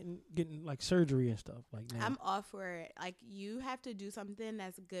everybody getting like surgery and stuff like that? I'm all for it. Like you have to do something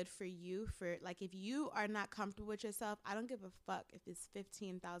that's good for you. For like if you are not comfortable with yourself, I don't give a fuck if it's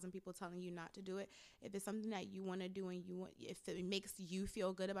 15,000 people telling you not to do it. If it's something that you want to do and if it makes you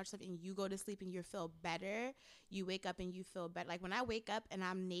feel good about yourself and you go to sleep and you feel better, you wake up and you feel better. Like when I wake up and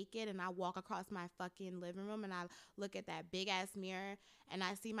I'm naked and I walk across my fucking living room and I look at that big ass mirror and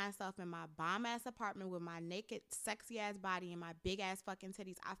I see myself in my bomb ass apartment with my naked sexy ass body and my big ass fucking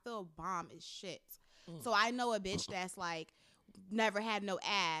titties, I feel bomb as shit. So I know a bitch that's like never had no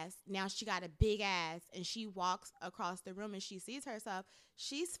ass, now she got a big ass and she walks across the room and she sees herself,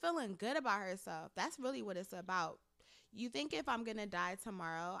 she's feeling good about herself. That's really what it's about. You think if I'm gonna die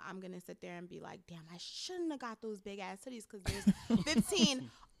tomorrow, I'm gonna sit there and be like, damn, I shouldn't have got those big ass titties because there's 15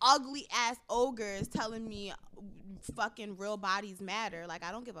 ugly ass ogres telling me fucking real bodies matter. Like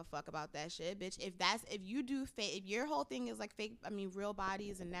I don't give a fuck about that shit, bitch. If you do fake, if your whole thing is like fake, real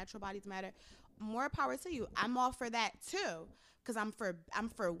bodies and natural bodies matter, more power to you. I'm all for that too, because I'm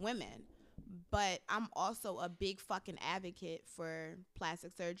for women. But I'm also a big fucking advocate for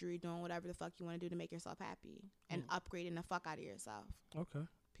plastic surgery, doing whatever the fuck you want to do to make yourself happy and upgrading the fuck out of yourself. Okay.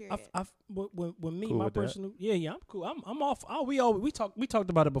 Period. When me, cool my personal, I'm cool. I'm off. We talked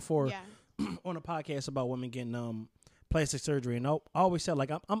about it before on a podcast about women getting plastic surgery, and I always said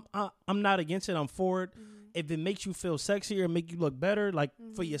like I'm not against it. I'm for it. If it makes you feel sexier and make you look better, like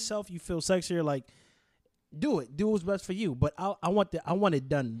for yourself, you feel sexier. Like do it. Do what's best for you. But I want it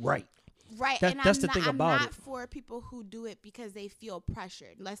done right. Right, that's the thing about it. I'm not for people who do it because they feel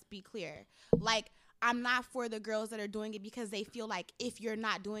pressured. Let's be clear. Like I'm not for the girls that are doing it because they feel like if you're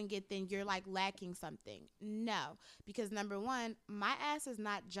not doing it, then you're like lacking something. No, because number one, my ass is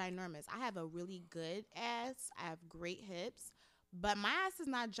not ginormous. I have a really good ass. I have great hips, but my ass is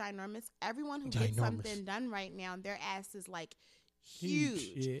not ginormous. Everyone who gets something done right now, their ass is like huge.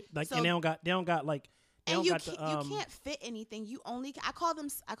 Yeah. Like, so, and they don't got like. And you can't fit anything. You only I call them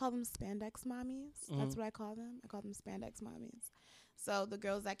spandex mommies. Mm-hmm. That's what I call them. I call them spandex mommies. So the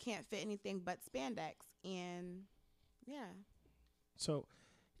girls that can't fit anything but spandex, and yeah. So,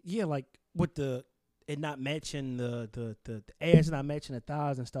 yeah, like with it not matching the ass not matching the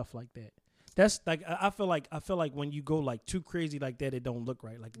thighs and stuff like that. That's like I feel like when you go like too crazy like that, it don't look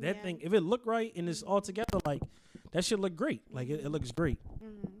right. Like that thing, if it look right and it's all together, like that should look great. Like it looks great.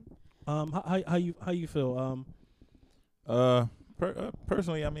 Mm-hmm. How you feel?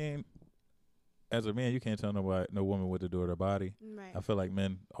 Personally, I mean, as a man, you can't tell no woman what to do with her body. Right. I feel like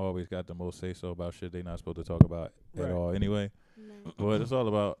men always got the most say so about shit they not supposed to talk about at all anyway. Right. But it's all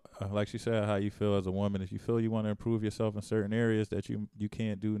about, like she said, how you feel as a woman. If you feel you want to improve yourself in certain areas that you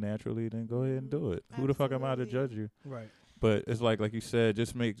can't do naturally, then go ahead and do it. Absolutely. Who the fuck am I to judge you? Right. But it's like you said,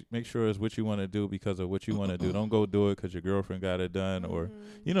 just make sure it's what you want to do because of what you want to do. Don't go do it because your girlfriend got it done, or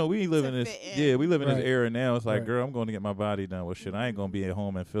we live in this we live in this era now. It's like, girl, I'm going to get my body done. Well, shit, I ain't gonna be at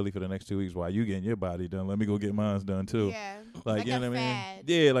home in Philly for the next 2 weeks while you getting your body done. Let me go get mine done too. Yeah, like you know what I mean?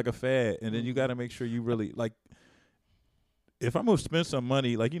 Yeah, like a fad. And then you got to make sure you really like. If I'm gonna spend some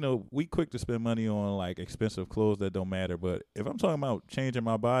money, like, we quick to spend money on like expensive clothes that don't matter. But if I'm talking about changing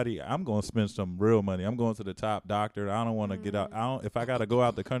my body, I'm gonna spend some real money. I'm going to the top doctor. I don't want to get out. If I gotta go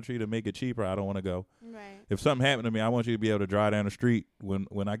out the country to make it cheaper, I don't want to go. Right. If something happened to me, I want you to be able to drive down the street when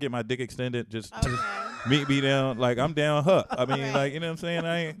I get my dick extended. Just meet me down. Like I'm down Huck. I mean, like, you know what I'm saying?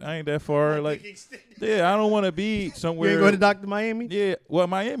 I ain't that far. Like, yeah, I don't want to be somewhere. You ain't going to Dr. Miami? Yeah. Well,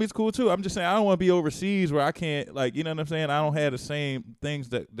 Miami's cool too. I'm just saying I don't want to be overseas where I can't, like, you know what I'm saying? I don't have the same things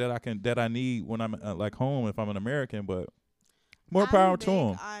that I need when I'm like home if I'm an American, but more power to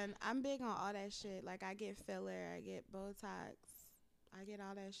them. I'm big on all that shit. Like I get filler, I get Botox, I get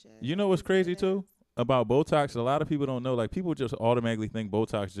all that shit. You know what's crazy too about Botox? A lot of people don't know. Like people just automatically think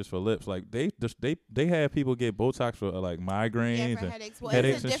Botox just for lips. Like they have people get Botox for like migraines for and headaches. Well,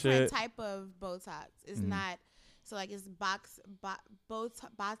 headaches it's a different shit. type of Botox. It's not so like it's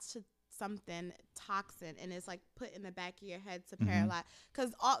botulism something toxin, and it's like put in the back of your head to paralyze.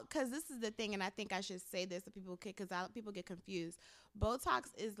 Because this is the thing, and I think I should say this so people get confused. Botox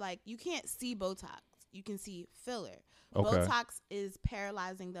is like you can't see Botox. You can see filler. Okay. Botox is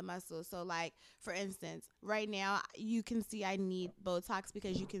paralyzing the muscle. So, like, for instance, right now, you can see I need Botox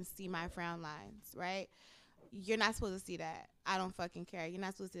because you can see my frown lines, right? You're not supposed to see that. I don't fucking care. You're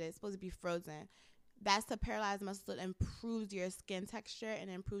not supposed to see that. It's supposed to be frozen. That's to paralyze the muscle. It improves your skin texture and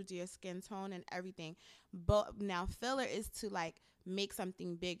improves your skin tone and everything. But now filler is to, like, make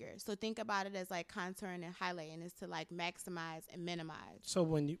something bigger. So think about it as like contouring and highlighting is to like maximize and minimize. So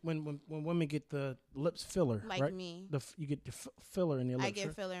when women get the lips filler, like right? me, you get the filler in your lips. I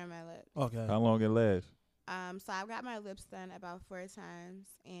get filler in my lips. Okay. How long it lasts? So I've got my lips done about 4 times,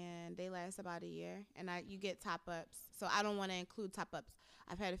 and they last about a year. And you get top ups. So I don't want to include top ups.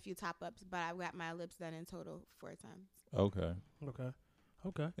 I've had a few top ups, but I've got my lips done in total 4 times. Okay.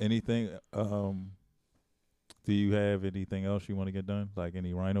 Anything? Do you have anything else you want to get done, like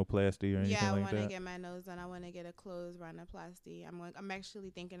any rhinoplasty or anything like that? Yeah, I want to get my nose done. I want to get a closed rhinoplasty. I'm actually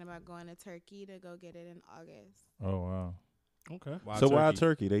thinking about going to Turkey to go get it in August. Oh wow. Okay. Why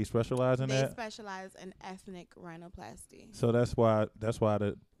Turkey? They specialize in that? They specialize in ethnic rhinoplasty. So that's why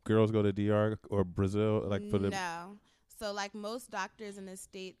the girls go to DR or Brazil, like for the. No. So like most doctors in the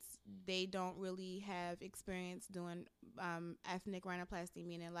States, they don't really have experience doing ethnic rhinoplasty,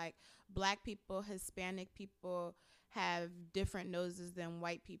 meaning like black people, Hispanic people have different noses than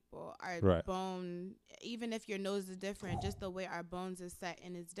white people. Our bone, even if your nose is different, just the way our bones is set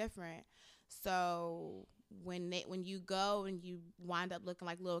and is different. So when you go and you wind up looking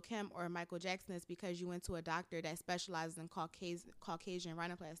like Lil' Kim or Michael Jackson, it's because you went to a doctor that specializes in Caucasian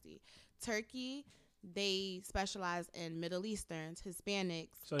rhinoplasty. Turkey, they specialize in Middle Easterns,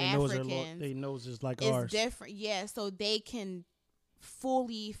 Hispanics, so Africans. They noses like it's ours. It's different, yeah. So they can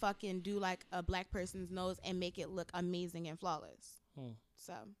fully fucking do like a black person's nose and make it look amazing and flawless.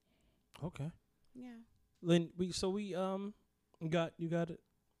 So, okay, yeah. Then you got it.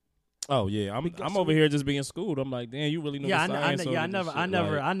 Oh yeah, I'm over here just being schooled. I'm like, damn, you really know the science.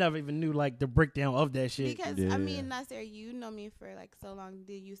 I never even knew like the breakdown of that shit. Because I mean, Nasir, you know me for like so long.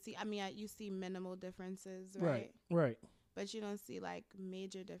 Did you see? I mean, you see minimal differences, right? Right. But you don't see like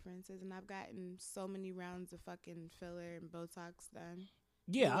major differences. And I've gotten so many rounds of fucking filler and Botox done.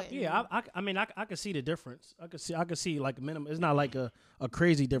 I mean, I can see the difference. I could see like a minimum. It's not like a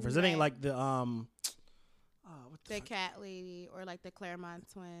crazy difference. It ain't like the the cat lady or like the Claremont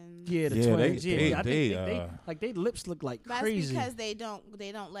twins. Yeah, the twins. They lips look like That's crazy. Because they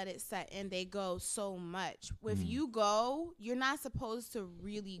don't let it set in. They go so much. If you go, you're not supposed to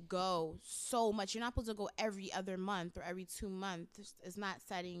really go so much. You're not supposed to go every other month or every 2 months. It's not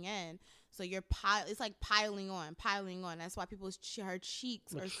setting in. So it's like piling on. That's why her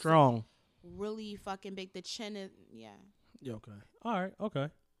cheeks look are strong. So really fucking big. The chin is Yeah. Okay. All right. Okay.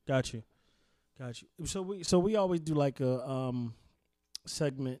 Got you. So we always do like a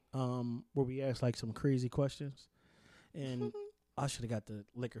segment where we ask like some crazy questions, and I should have got the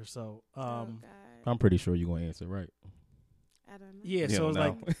liquor. So I'm pretty sure you're gonna answer right. I don't know. Yeah. So it's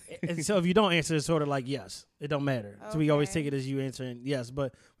like, and so if you don't answer, it's sort of like yes, it don't matter. Okay. So we always take it as you answering yes,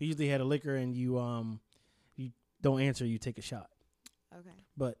 but we usually had a liquor and you don't answer, you take a shot. Okay.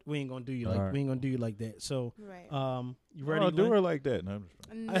 But we ain't gonna do you like that. So you ready? Don't do her like that. No.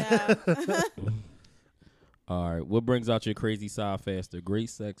 No. All right. What brings out your crazy side faster? Great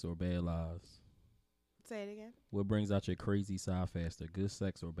sex or bad lies? Say it again. What brings out your crazy side faster? Good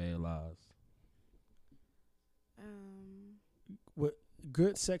sex or bad lies? What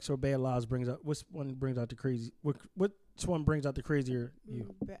good sex or bad lies brings out? Which one brings out the crazy? Which one brings out the crazier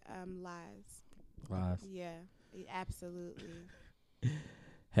you? Lies. Lies. Yeah, absolutely.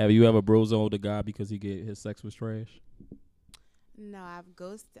 Have you ever bro zoned a guy because his sex was trash? No,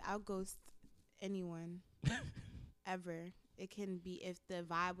 I'll ghost anyone ever. It can be if the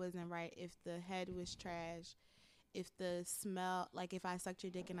vibe wasn't right, if the head was trash, if the smell, like if I sucked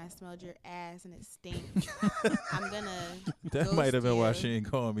your dick and I smelled your ass and it stinks. I'm gonna. That might have been why she ain't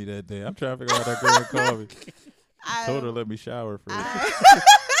calling me that day. I'm trying to figure out how that girl called me. Told her to let me shower first.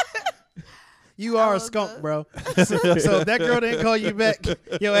 You are a skunk, bro. So if that girl didn't call you back,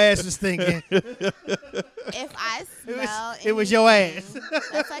 your ass was stinking. If I smell it was your ass.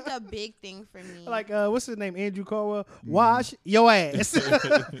 That's like a big thing for me. Like, what's his name? Andrew Caldwell. Wash your ass.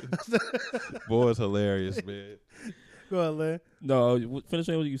 Boy, it's hilarious, man. Go ahead, Lynn. No, finish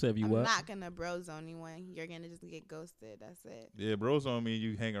what you said. I'm not going to bro zone anyone. You're going to just get ghosted. That's it. Yeah, bro zone me.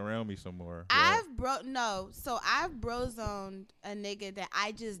 You hang around me some more. I've bro zoned a nigga that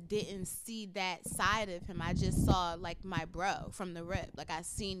I just didn't see that side of him. I just saw like my bro from the rip. Like I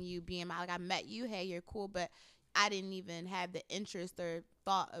seen you being I met you. Hey, you're cool. But I didn't even have the interest or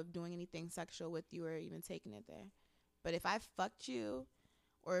thought of doing anything sexual with you or even taking it there. But if I fucked you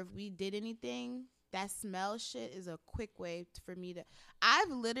or if we did anything, that smell shit is a quick way for me to. I've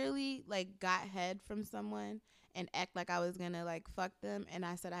literally like got head from someone and act like I was gonna like fuck them, and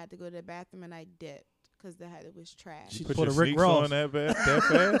I said I had to go to the bathroom and I dipped because the head was trash. She put your Rick Ross on that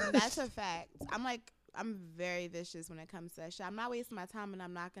fast. That's a fact. I'm very vicious when it comes to that shit. I'm not wasting my time, and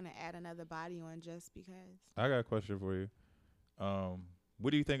I'm not gonna add another body on just because. I got a question for you.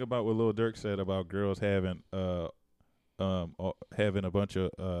 What do you think about what Lil Durk said about girls having a bunch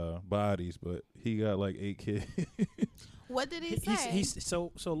of bodies, but he got like 8 kids? What did he say?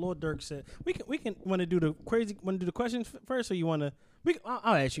 So Lord Durk said we can want to do the questions first, or you want to?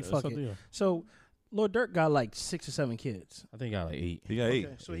 I'll ask you. Fuck it. Yeah. So Lord Durk got like 6 or 7 kids. I think he got like 8. He got 8.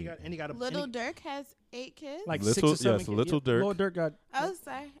 Okay, so he got Little Durk has 8 kids. Like little, 6 or 7 kids. Little Durk. Lord Durk got. Oh,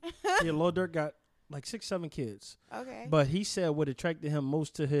 sorry. Yeah, Lord Durk got like 6, 7 kids. Okay. But he said what attracted him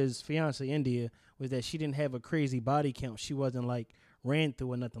most to his fiance India was that she didn't have a crazy body count. She wasn't like ran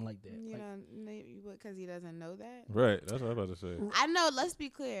through or nothing like that. You know, maybe because he doesn't know that. Right. That's what I was about to say. I know. Let's be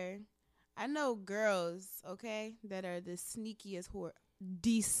clear. I know girls, okay, that are the sneakiest whore,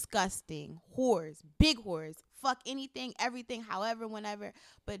 disgusting whores, big whores. Fuck anything, everything, however, whenever,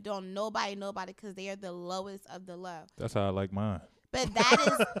 but don't nobody because they are the lowest of the low. That's how I like mine. But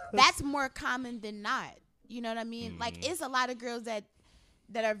that's more common than not. You know what I mean? Like it's a lot of girls that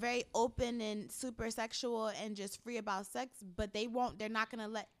are very open and super sexual and just free about sex, but they're not gonna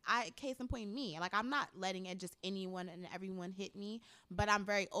case in point me. Like I'm not letting it just anyone and everyone hit me, but I'm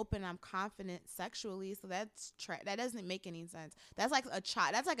very open, I'm confident sexually, so that doesn't make any sense. That's like a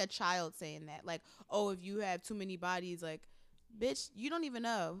child saying that. Like, oh, if you have too many bodies, like, bitch, you don't even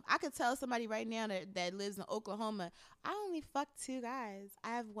know. I could tell somebody right now that lives in Oklahoma, I only fucked 2 guys. I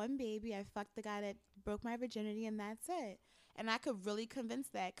have 1 baby. I fucked the guy that broke my virginity, and that's it. And I could really convince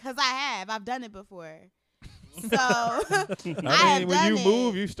that because I've done it before. So I mean, when you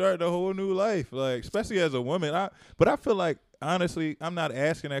move, you start a whole new life. Like, especially as a woman. But I feel like, honestly, I'm not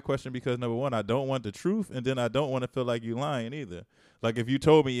asking that question because, number one, I don't want the truth, and then I don't want to feel like you lying either. Like, if you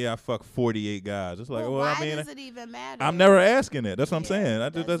told me, I fucked 48 guys, it's like, why I mean, does it even matter? I'm never asking it. That's what I'm saying.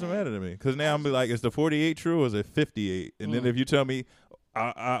 That just doesn't matter to me. Because now I'm like, is the 48 true or is it 58? And then if you tell me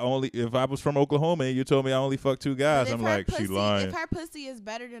I only if I was from Oklahoma and you told me I only fucked 2 guys, I'm like, she lying. If her pussy is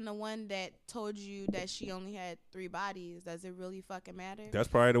better than the one that told you that she only had 3 bodies, does it really fucking matter? That's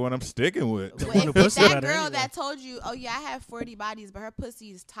probably the one I'm sticking with. Well, if that girl that told you, oh yeah, I have 40 bodies, but her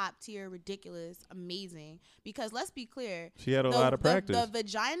pussy is top tier, ridiculous, amazing. Because let's be clear, she had a lot of practice. The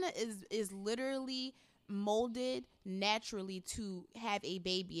vagina is literally molded naturally to have a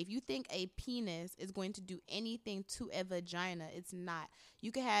baby. If you think a penis is going to do anything to a vagina, it's not.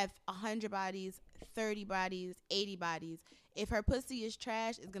 You can have 100 bodies, 30 bodies, 80 bodies. If her pussy is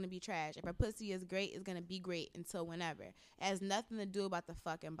trash, it's going to be trash. If her pussy is great, it's going to be great until whenever. It has nothing to do about the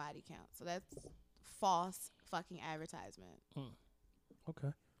fucking body count. So that's false fucking advertisement.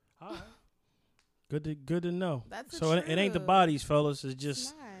 Okay. All right. Good to know. That's so it ain't the bodies, fellas. It's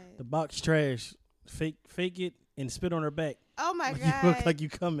just not. the box trash. Fake it and spit on her back. Oh my like God. You look like you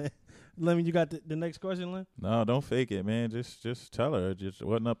coming. Lemon, you got the next question, Len? No, don't fake it, man. Just tell her it just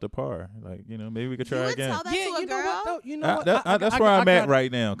wasn't up to par. Like, maybe we could try again. Tell that to a girl? Know what, though? You know what? That's where I'm at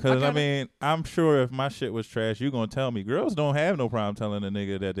right now. Because, I'm sure if my shit was trash, you going to tell me. Girls don't have no problem telling a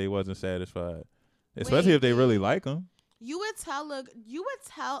nigga that they wasn't satisfied. Especially if they really like them. You would tell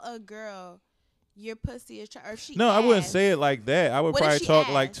a girl your pussy is trash, or she. No, I wouldn't say it like that. I would probably talk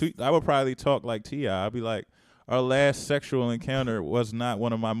like T.I. I'd be like, our last sexual encounter was not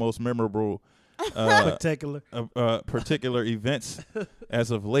one of my most memorable particular events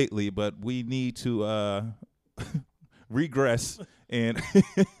as of lately, but we need to regress and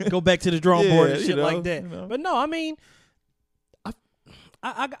go back to the drawing board and shit like that. You know. But no, I mean,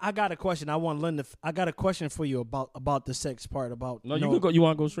 I got a question. I got a question for you about the sex part. About no, you could go. You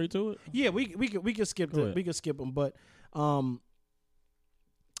want to go straight to it? Yeah, we could skip them. But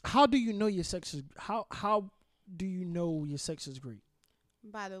how do you know your sex is how do you know your sex is great?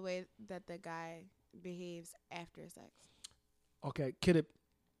 By the way that the guy behaves after sex. Okay, could it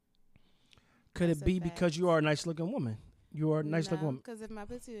be because you are a nice looking woman? You are a nice looking woman. Because if my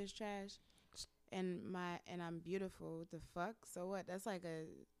pussy is trash and I'm beautiful, the fuck? So what? That's like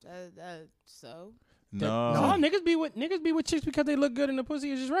so. No, niggas be with chicks because they look good and the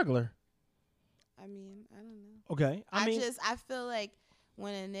pussy is just regular. I mean, I don't know. Okay, I feel like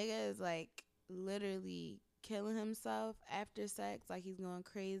when a nigga is like literally killing himself after sex, like he's going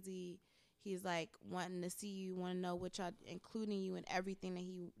crazy, he's like wanting to see you, want to know what y'all, including you in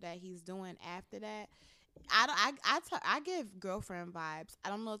everything that he's doing after that. I give girlfriend vibes. I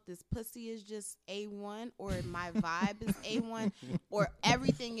don't know if this pussy is just A1 or my vibe is A1 or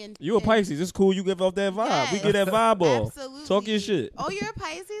everything in. You a Pisces? It's cool. You give off that vibe. Yes, we get that vibe off. Absolutely. Talk your shit. Oh, you're a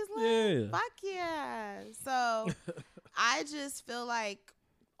Pisces, Yeah. Fuck yeah. So I just feel like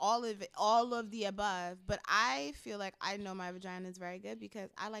all of the above, but I feel like I know my vagina is very good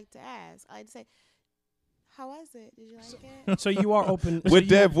because I like to ask. I like to say, how was it? Did you like it? So you are open with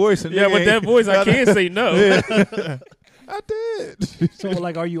that voice. Yeah, with that voice, I can't say no. Yeah. I did. So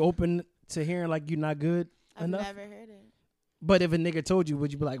like, are you open to hearing like you're not good enough? I've never heard it. But if a nigga told you,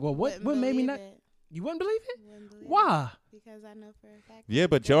 would you be like, well, what made me not? You wouldn't believe it? Why? Because I know for a fact. Yeah,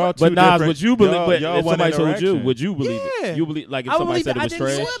 but y'all But Nas, different. would you believe? But y'all if somebody told you, interaction. would you believe it? You believe like if somebody said it was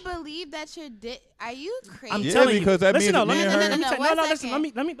trash? You would believe that your dick? Are you crazy? I'm Yeah, telling because that listen, means no, me and her. No, listen. Let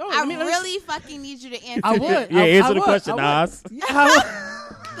me. I really fucking need you to answer. I would. Yeah, answer the question, Nas.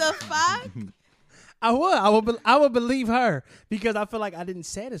 The fuck? I would believe her because I feel like I didn't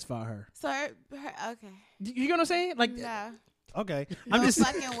satisfy her. So her okay. You know what I'm saying? Like, no. Okay, No I'm just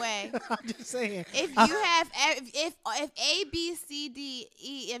fucking way. I'm just saying. If you have, if A, B, C, D,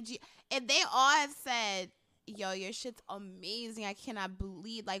 E, F, G, if they all have said, yo, your shit's amazing, I cannot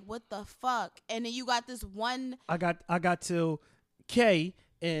believe, like, what the fuck? And then you got this one. I got to K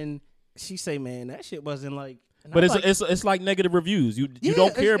and she say, man, that shit wasn't like. But it's like negative reviews. You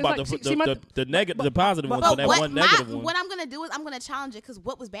don't care about like, the negative, the positive ones. But that one negative one. What I'm gonna do is I'm gonna challenge it because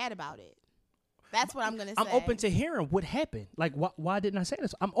what was bad about it? That's what I'm gonna say. I'm open to hearing what happened. Like, why didn't I say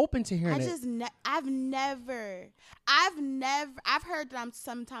this? I'm open to hearing it. I've heard that I'm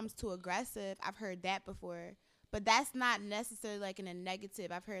sometimes too aggressive. I've heard that before, but that's not necessarily like in a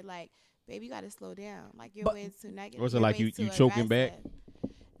negative. I've heard like, baby, you gotta slow down. Like you're way too negative. Or is it like you choking back?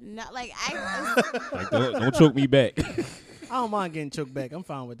 Not like like don't choke me back. I don't mind getting choked back. I'm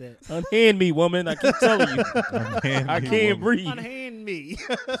fine with that. Unhand me, woman. I keep telling you. I can't breathe. Unhand me.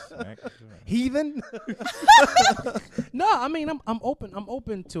 Heathen. No, I mean I'm open. I'm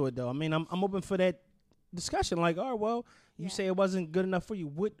open to it though. I mean I'm open for that discussion. Like, oh well, you say it wasn't good enough for you.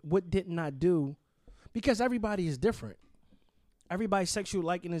 What didn't I do? Because everybody is different. Everybody's sexual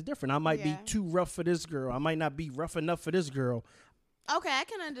liking is different. I might be too rough for this girl. I might not be rough enough for this girl. Okay, I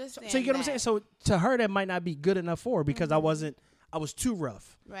can understand. So you get what I'm saying? So to her, that might not be good enough for her because I wasn't I was too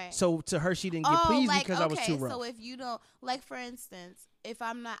rough. Right. So to her, she didn't get pleased because I was too rough. So if you don't, like for instance, if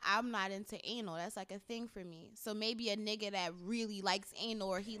I'm not into anal, that's like a thing for me. So maybe a nigga that really likes anal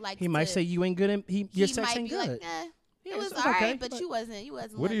or he might say you ain't good at your sex might ain't be good. like, it was it's alright, okay, but you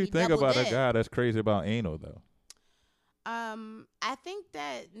wasn't. What do you think about a guy that's crazy about anal though? I think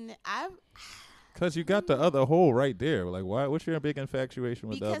that Because you got the other hole right there. Like, why? What's your big infatuation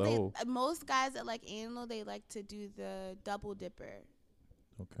with the other hole? Most guys that like anal, they like to do the double dipper.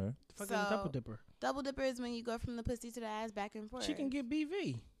 Okay. Fuck is a double dipper? Double dipper is when you go from the pussy to the ass back and forth. She can get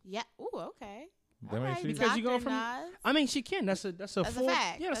BV. Yeah. Ooh, okay. That means she's because you go from. I mean, she can. That's a full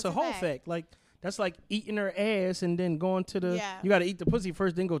fact. Yeah, that's a whole fact. Like that's like eating her ass and then going to the. Yeah. You got to eat the pussy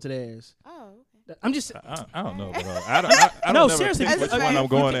first, then go to the ass. Oh. I'm just. I don't know. I don't no, never seriously. Which one I'm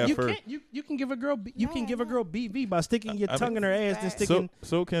going at first. You can give a girl. You can give a girl BV by sticking your tongue in her ass and sticking.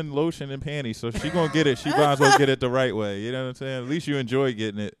 So can lotion and panties. So she gonna get it. She might as well get it the right way. You know what I'm saying? At least you enjoy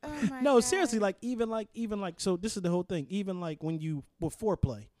getting it. No, God. Seriously. Like even like. So this is the whole thing. Even like when you with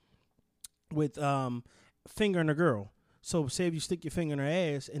foreplay, with fingering a girl. So say if you stick your finger in her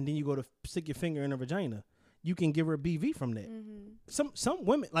ass and then you go to stick your finger in her vagina. You can give her BV from that. Mm-hmm. Some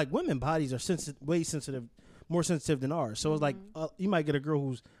women, like women bodies are way sensitive, more sensitive than ours. So it's like you might get a girl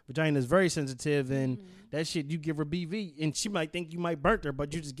whose vagina is very sensitive and that shit, you give her BV and she might think you might burnt her,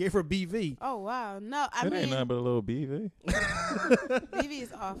 but you just gave her BV. Oh, wow. No, I mean. It ain't nothing but a little BV. BV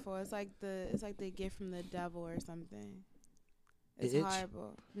is awful. It's like the gift from the devil or something. It's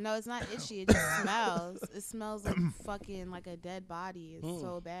horrible. No, it's not itchy. It just smells. It smells like fucking like a dead body. It's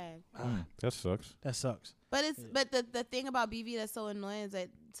so bad. That sucks. That sucks. But the thing about BV that's so annoying is that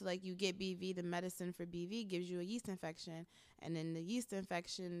like you get BV, the medicine for BV gives you a yeast infection, and then the yeast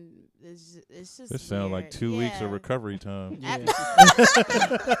infection it's just. This sounds like 2 weeks of recovery time. Yeah. That's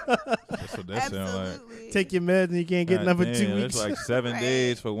what that sounds like. Take your meds and you can't get another 2 weeks. It's like 7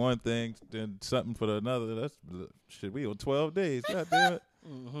 days for one thing, then something for another. That's shit. We on 12 days. God damn it.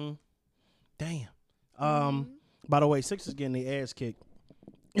 Mm-hmm. Damn. By the way, Sixers getting their ass kicked.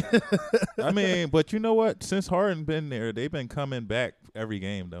 I mean, but you know what? Since Harden been there, they've been coming back every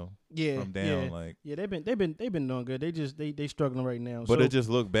game though. Yeah, from down they've been doing good. They struggling right now. But so, it just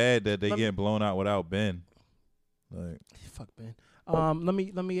look bad that they getting blown out without Ben. Like fuck Ben. Let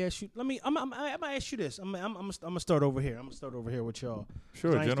me ask you. I'm gonna ask you this. I'm gonna start over here. I'm gonna start over here with y'all.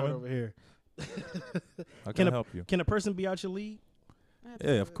 Sure, gentlemen. Start over here. I can help you. Can a person be out your league?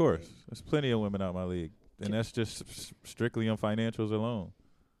 Yeah, of course. There's plenty of women out my league, and that's just strictly on financials alone.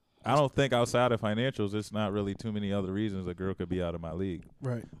 I don't think outside of financials, it's not really too many other reasons a girl could be out of my league.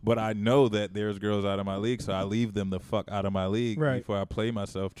 Right. But I know that there's girls out of my league, so I leave them the fuck out of my league before I play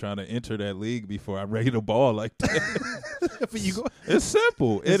myself trying to enter that league before I'm ready to ball like that. It's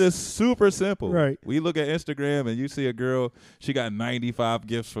simple. It is super simple. Right. We look at Instagram and you see a girl, she got 95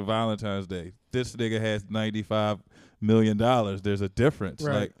 gifts for Valentine's Day. This nigga has $95 million. There's a difference.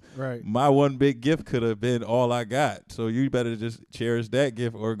 Right. My one big gift could have been all I got. So you better just cherish that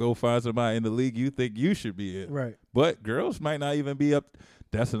gift or go find somebody in the league you think you should be in. Right. But girls might not even be up.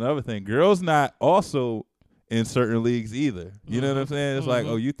 That's another thing. Girls not also in certain leagues either. You know what I'm saying? It's like,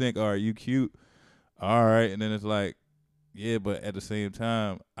 oh, you think, all right, you cute. All right. And then it's like, yeah, but at the same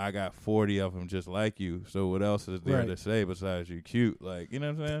time, I got 40 of them just like you. So what else is there to say besides you cute? Like, you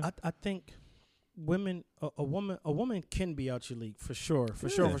know what I'm saying? I think a woman can be out your league for sure.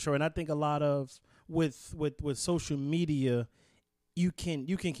 And I think a lot of with social media, you can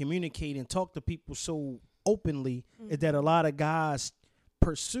communicate and talk to people so openly that a lot of guys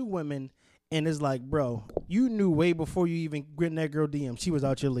pursue women. And it's like, bro, you knew way before you even get in that girl DM, she was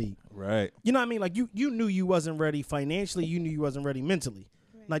out your league. Right. You know what I mean? Like, you knew you wasn't ready financially. You knew you wasn't ready mentally.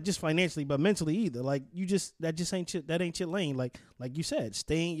 Right. Not just financially, but mentally either. Like, that just ain't shit. That ain't your lane. Like you said,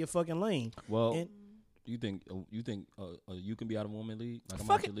 stay in your fucking lane. Well, you think you can be out of a woman league? Like,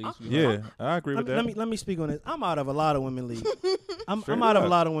 I'm out your league? Yeah, I agree with that. Let me speak on this. I'm out of a lot of women league. I'm out of a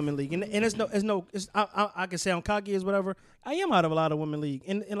lot of women league, and I can say I'm cocky as whatever. I am out of a lot of women league,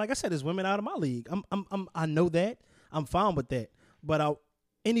 and like I said, there's women out of my league. I know that. I'm fine with that. But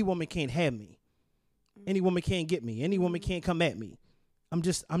any woman can't have me. Any woman can't get me. Any woman can't come at me. I'm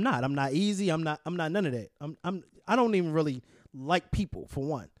not. I'm not easy. I'm not none of that. I don't even really like people for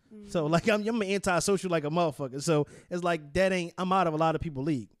one. So like I'm antisocial like a motherfucker. So it's like I'm out of a lot of people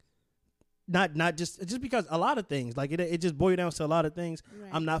league. Not just because a lot of things like it just boils down to a lot of things. Right.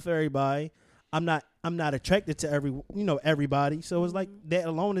 I'm not for everybody. I'm not attracted to everybody. So it's like that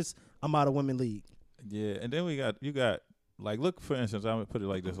alone is I'm out of women league. Yeah, and then you got like, look, for instance, I'm gonna put it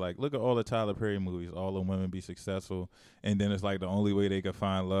like this: like, look at all the Tyler Perry movies. All the women be successful, and then it's like the only way they can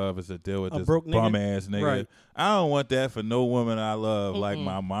find love is to deal with A this broke nigga? bum ass nigga. Right. I don't want that for no woman I love. Like Mm-mm.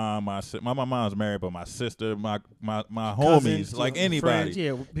 my mom, my mom's married, but my sister, my Cousins, homies, like yeah, anybody. friends,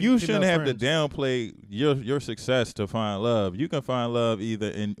 yeah, You shouldn't female have to friends. downplay your success to find love. You can find love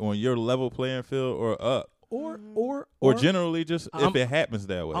either on your level playing field or up. Or generally just if it happens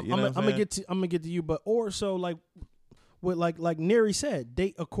that way. I'm You know what I'm gonna saying? I'm gonna get to you, but or so like what like Neri said,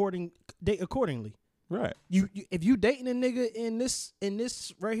 date accordingly. Right. You if you dating a nigga in this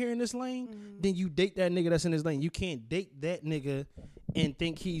right here in this lane, then you date that nigga that's in this lane. You can't date that nigga and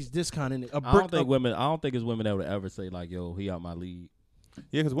think he's this kind of nigga. I don't think it's women that would ever say like, "Yo, he out my league."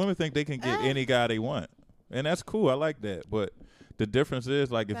 Yeah, because women think they can get any guy they want, and that's cool. I like that, but the difference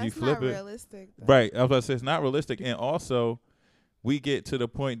is like if That's you flip not it, realistic, though. right? I was about to say it's not realistic, and also we get to the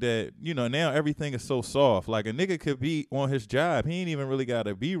point that now everything is so soft. Like a nigga could be on his job, he ain't even really got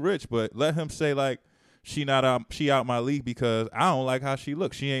to be rich, but let him say like, she out my league because I don't like how she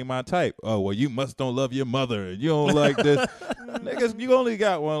looks. She ain't my type. Oh, well, you must don't love your mother. You don't like this. Niggas, you only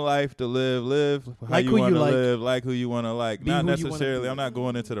got one life to live. Live how Like you who you want to like. live. Like who you want to like. Be Not who you wanna necessarily. be. I'm not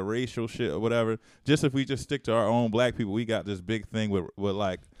going into the racial shit or whatever. Just if we just stick to our own black people, we got this big thing with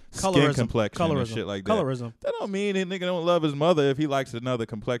like skin Colorism. complexion and shit like that. Colorism. That don't mean that nigga don't love his mother if he likes another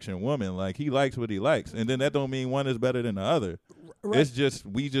complexion woman. Like he likes what he likes, and then that don't mean one is better than the other. Right. It's just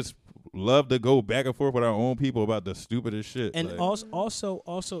we just love to go back and forth with our own people about the stupidest shit. And like, also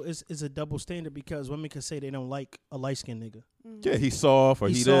is a double standard because women can say they don't like a light skinned nigga. yeah, he's soft or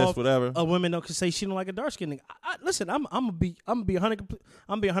he this, soft. whatever. A woman can say she don't like a dark skinned nigga. Listen, I'm gonna be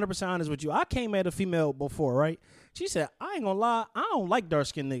 100% honest with you. I came at a female before, right? She said, I ain't gonna lie, I don't like dark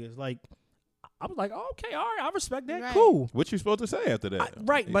skinned niggas. Like I was like, okay, all right, I respect that. Right. Cool. What you supposed to say after that?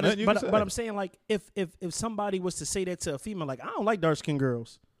 Right, Ain't but nothing you can say. I'm saying like if somebody was to say that to a female, like I don't like dark skinned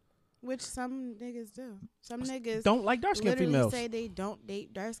girls. Which some niggas do. Some niggas Don't like dark skinned literally females. say they don't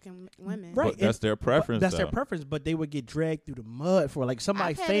date dark skinned women. Right. But that's their preference. That's their though. preference, but they would get dragged through the mud for like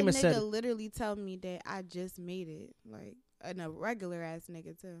somebody I've had famous a nigga said. literally tell me that I just made it, like, and a regular ass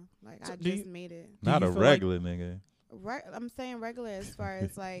nigga too. Like So I do just you- made it. Not you a feel like- regular nigga. Right, I'm saying regular as far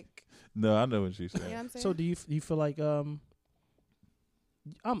as like, No, I know what she's you know what saying. I'm saying. So do you feel like do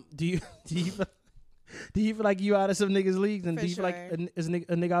you do you feel like you out of some niggas leagues and For do you feel like sure. is a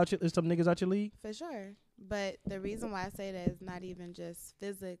nigga out your, is some niggas out your league? For sure. But the reason why I say that is not even just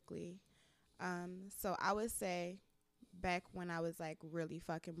physically. So I would say back when I was like really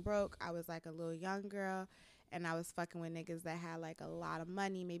fucking broke, I was like a little young girl and I was fucking with niggas that had like a lot of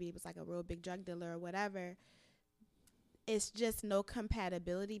money. Maybe it was like a real big drug dealer or whatever. It's just no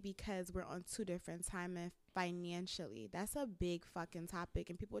compatibility because we're on two different timelines financially. That's a big fucking topic,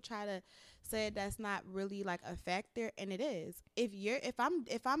 and people try to say that's not really like a factor, and it is. If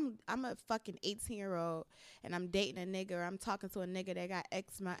I'm a fucking 18-year-old and I'm dating a nigga or I'm talking to a nigga that got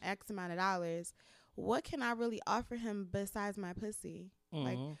X amount of dollars, what can I really offer him besides my pussy?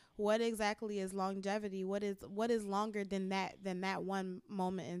 Like, what exactly is longevity? What is longer than that one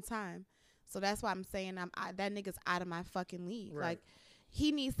moment in time? So that's why I'm saying that nigga's out of my fucking league. Right. Like,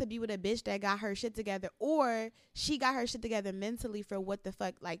 he needs to be with a bitch that got her shit together, or she got her shit together mentally for what the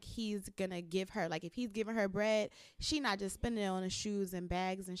fuck, like, he's gonna give her. Like, if he's giving her bread, she not just spending it on the shoes and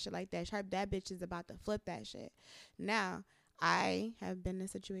bags and shit like that. That bitch is about to flip that shit. Now, I have been in a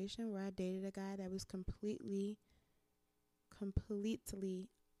situation where I dated a guy that was completely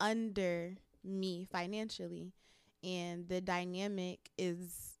under me financially, and the dynamic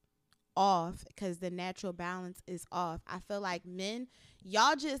is off because the natural balance is off. I feel like men,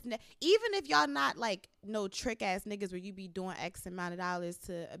 y'all just even if y'all not like no trick ass niggas where you be doing X amount of dollars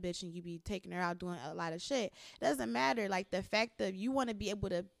to a bitch and you be taking her out doing a lot of shit, it doesn't matter. Like, the fact that you want to be able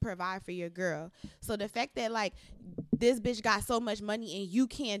to provide for your girl, so the fact that like this bitch got so much money and you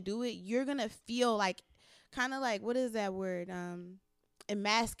can't do it, you're gonna feel like kind of like, what is that word,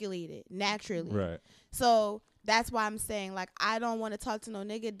 emasculated naturally. Right. So that's why I'm saying, like, I don't want to talk to no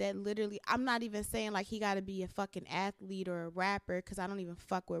nigga that literally, I'm not even saying, like, he got to be a fucking athlete or a rapper, because I don't even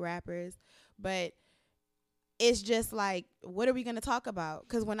fuck with rappers. But it's just, like, what are we going to talk about?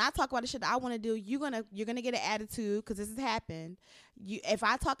 Because when I talk about the shit that I want to do, you're gonna get an attitude, because this has happened. If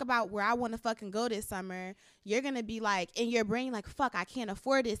I talk about where I want to fucking go this summer, you're going to be, like, in your brain, like, fuck, I can't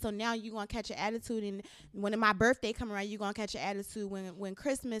afford it. So now you're going to catch an attitude. And when my birthday come around, you're going to catch an attitude. When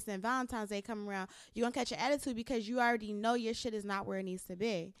Christmas and Valentine's Day come around, you're going to catch an attitude because you already know your shit is not where it needs to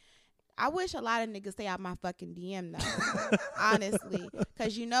be. I wish a lot of niggas stay out my fucking DM though, honestly,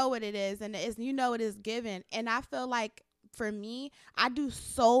 because you know what it is, and you know it is given. And I feel like for me, I do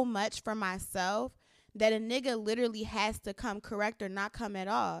so much for myself that a nigga literally has to come correct or not come at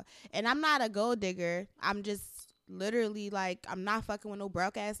all. And I'm not a gold digger. I'm just literally like, I'm not fucking with no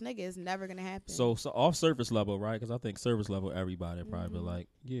broke ass nigga. It's never gonna happen. So off surface level, right? Because I think surface level, everybody probably be like,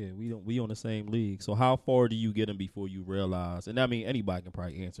 yeah, we on the same league. So how far do you get them before you realize? And I mean, anybody can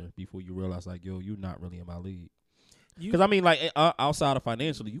probably answer before you realize, like, yo, you're not really in my league. Because I mean, like outside of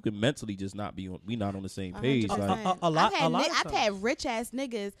financially, you can mentally just not be on. We not on the same page. Like, I've had rich ass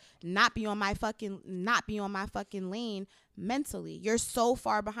niggas not be on my fucking lane mentally. You're so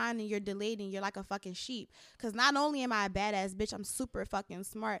far behind and you're delayed and you're like a fucking sheep. Because not only am I a badass bitch, I'm super fucking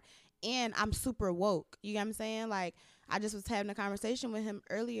smart and I'm super woke. You get what I'm saying? Like, I just was having a conversation with him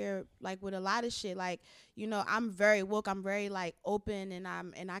earlier, like with a lot of shit. Like, you know, I'm very woke. I'm very like open, and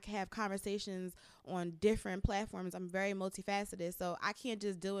I can have conversations on different platforms. I'm very multifaceted, so I can't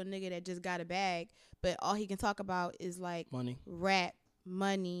just deal with a nigga that just got a bag, but all he can talk about is like money, rap,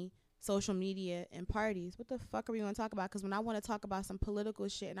 money, social media, and parties. What the fuck are we gonna talk about? Because when I want to talk about some political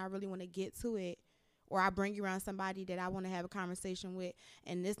shit and I really want to get to it, or I bring you around somebody that I want to have a conversation with,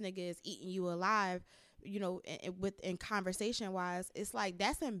 and this nigga is eating you alive, you know, in conversation wise, it's like,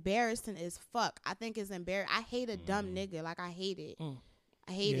 that's embarrassing as fuck. I think it's embarrassing. I hate a dumb nigga. Like, I hate it.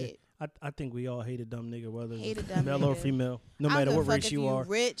 I hate it. I think we all hate a dumb nigga, whether it's male nigga. Or female, no matter what race you are.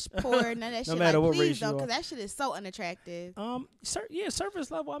 Rich, poor, none of that shit. No matter like, what please race don't, you are. because that shit is so unattractive.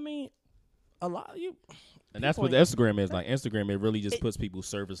 Surface level. I mean, a lot of you. And that's what Instagram is. Like, Instagram, it really just puts people's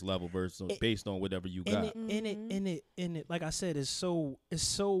service level versus based on whatever you got. In it. Like I said, it's so.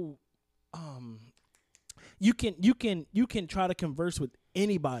 You can try to converse with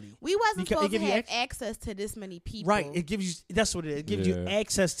anybody. We wasn't supposed to have access to this many people. Right. It gives you, that's what it is. It gives you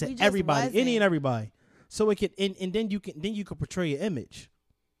access to everybody, any and everybody. So it can, and then you can portray your image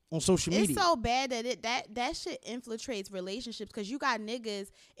on social media. It's so bad that that shit infiltrates relationships, because you got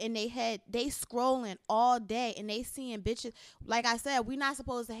niggas in they head, they scrolling all day and they seeing bitches. Like I said, we not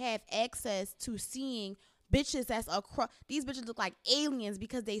supposed to have access to seeing bitches that's across. These bitches look like aliens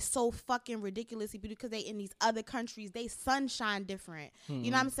because they so fucking ridiculously beautiful, because they in these other countries, they sunshine different.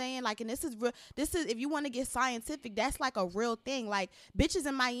 You know what I'm saying? Like, and this is real. This is, if you want to get scientific, that's like a real thing. Like, bitches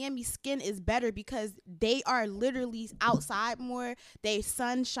in Miami skin is better because they are literally outside more. They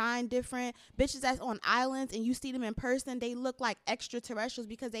sunshine different. Bitches that's on islands and you see them in person, they look like extraterrestrials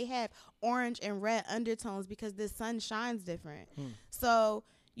because they have orange and red undertones because the sun shines different. So,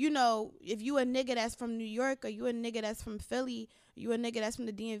 you know, if you a nigga that's from New York, or you a nigga that's from Philly, you a nigga that's from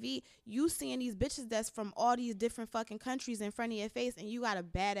the DMV, you seeing these bitches that's from all these different fucking countries in front of your face, and you got a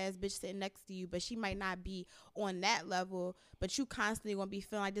badass bitch sitting next to you, but she might not be on that level, but you constantly gonna be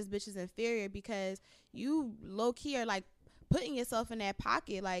feeling like this bitch is inferior because you low-key are like putting yourself in that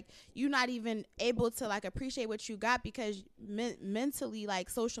pocket. Like, you're not even able to like appreciate what you got because mentally, like,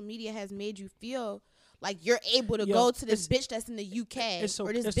 social media has made you feel like you're able to go to this bitch that's in the UK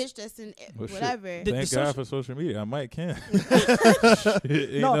or this bitch that's in whatever. Thank God for social media. I might can.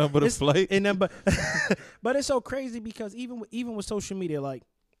 Ain't nothing but a flight. But it's so crazy because even with social media, like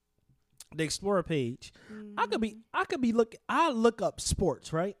the Explorer page, I could be I look up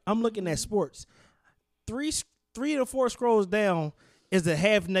sports, right? I'm looking at sports. Three to four scrolls down is a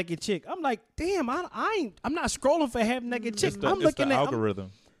half naked chick. I'm like, damn, I'm not scrolling for a half naked chick. I'm looking at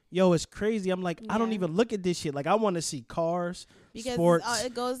algorithm. Yo, it's crazy. I'm like, I don't even look at this shit. Like, I want to see cars, because sports.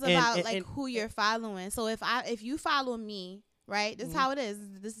 It goes about like who you're following. So if you follow me, right? This is how it is.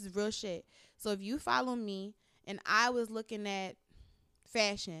 This is real shit. So if you follow me and I was looking at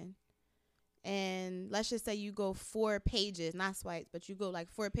fashion, and let's just say you go 4 pages, not swipes, but you go like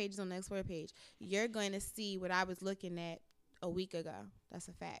 4 pages on the Explorer page, you're going to see what I was looking at a week ago. That's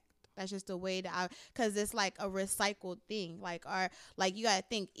a fact. That's just the way that because it's like a recycled thing. Like, you gotta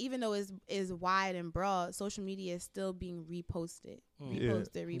think, even though it's wide and broad, social media is still being reposted.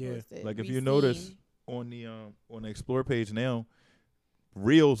 Reposted. Like, if you notice on the Explore page now,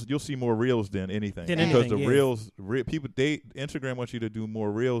 reels, you'll see more reels than anything. Because the reels, people, Instagram wants you to do more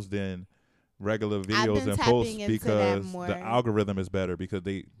reels than regular videos and posts because the algorithm is better, because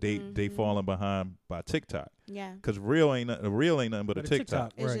they falling behind by TikTok. Yeah. Because reel ain't nothing but a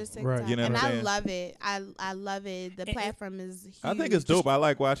TikTok. It's just TikTok. You know what I'm saying? I love it. I love it. The platform is huge. I think it's dope. I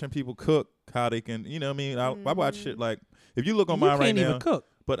like watching people cook, how they can, you know what I mean? I watch shit like, if you look on mine right now. You can't even cook.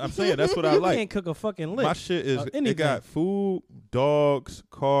 But I'm saying that's what I like. You can't cook a fucking lick. My shit is, it got food, dogs,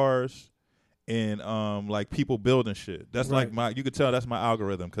 cars, and like people building shit. That's like you could tell that's my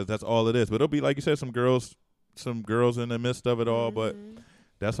algorithm, because that's all it is. But it'll be, like you said, some girls in the midst of it all, but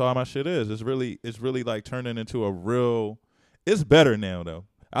that's all my shit is. It's really like turning into a real, it's better now though.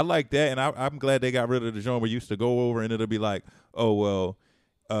 I like that, and I'm glad they got rid of the genre where you used to go over and it'll be like, oh well,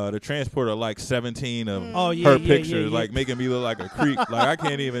 the transporter like 17 of yeah, her pictures, yeah. like making me look like a creep. Like I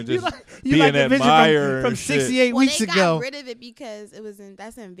can't even just you be like an the picture admirer from and shit. 68 weeks they ago. got rid of it because it was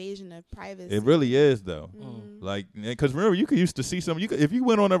that's an invasion of privacy. It really is though. Mm. Like, because remember, you could used to see some. If you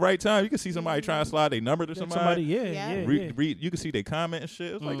went on the right time, you could see somebody trying to slide their number to somebody. Yeah. Read, you could see their comment and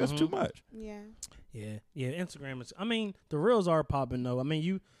shit. It's like that's too much. Yeah. Yeah. Instagram is. I mean, the reels are popping though. I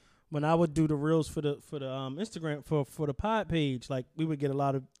mean, when I would do the reels for the Instagram for the pod page, like we would get a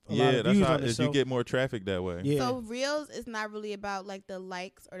lot of that's views how on it. So you get more traffic that way. yeah. So reels is not really about like the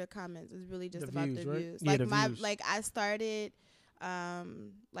likes or the comments. It's really just The about views, the right? views. Yeah, Like the my views. like I started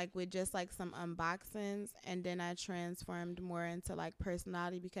like with just like some unboxings, and then I transformed more into like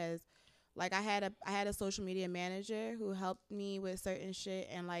personality because like I had a social media manager who helped me with certain shit,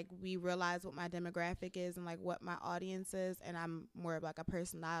 and like we realized what my demographic is and like what my audience is, and I'm more of like a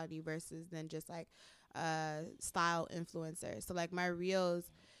personality versus than just like a style influencer. So like my reels,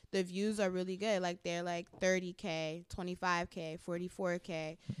 the views are really good. Like they're like 30K, 25K,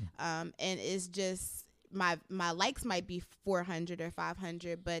 44K, and it's just my likes might be 400 or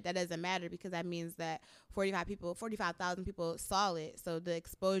 500, but that doesn't matter because that means that 45,000 people saw it, so the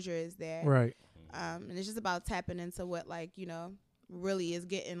exposure is there, right. and it's just about tapping into what like really is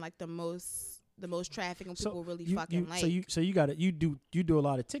getting like the most traffic and people really fucking like. So you got it. You do a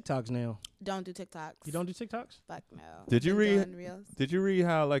lot of TikToks now. Don't do TikToks. You don't do TikToks? Fuck no. Did you Been read? doing Reels. Did you read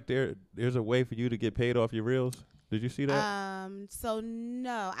how like there's a way for you to get paid off your reels? Did you see that? So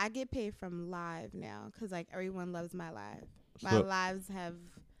no, I get paid from live now because like everyone loves my live. My So- lives have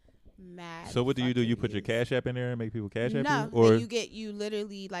mad. So what do? You fucking put your views. Cash App in there and make people Cash App No, you? Or you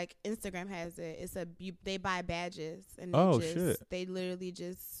literally like Instagram has it. It's they buy badges and shit. they literally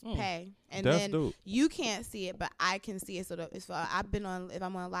just pay, and that's then dope. you can't see it, but I can see it. So I've been on if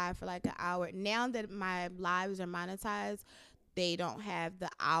I'm on live for like an hour now that my lives are monetized, they don't have the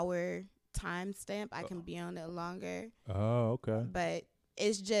hour timestamp. I can be on it longer. Oh, okay. But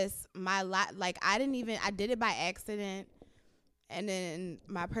it's just my like I did it by accident. And then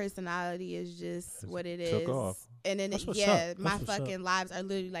my personality is just what it took is. off. And then That's what's my up. That's what's fucking up. lives are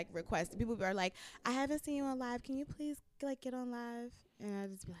literally like requested. People are like, I haven't seen you on live. Can you please like get on live? And I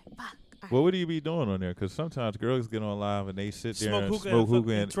just be like, fuck. What would you be doing on there? Because sometimes girls get on live and they sit there Smoke and hookah smoke and hookah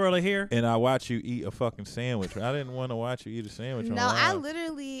fucking twirl her hair. and I watch you eat a fucking sandwich. I didn't want to watch you eat a sandwich on No, live. I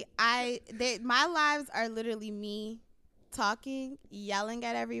literally my lives are literally me talking, yelling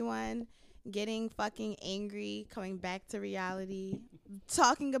at everyone, getting fucking angry, coming back to reality,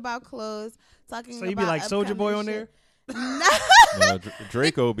 talking about clothes, talking about So you be like Soulja Boy on there? No,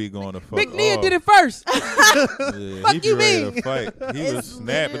 Draco be going to fuck Big Nia off. did it first. Yeah, he be you ready mean? to fight. He was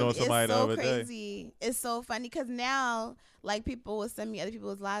snapping on somebody the other It's so day. crazy. It's so funny because now, like, people will send me other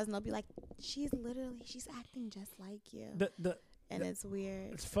people's lives and they'll be like, she's acting just like you. And it's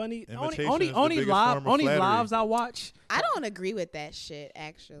weird. It's funny. Imitation Only is the biggest form of flattery. lives I watch. I don't agree with that shit,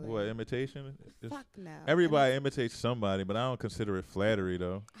 actually. What, imitation? Fuck no. Everybody imitates somebody, but I don't consider it flattery,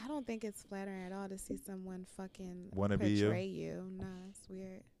 though. I don't think it's flattering at all to see someone fucking Wanna be you? portray you. Nah, it's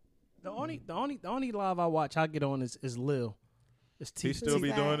weird. The only live I watch I get on is Lil. It's T. He still be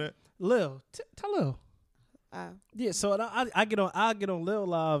that? doing it? Lil. Tell Lil. Oh. Yeah, so I get on Lil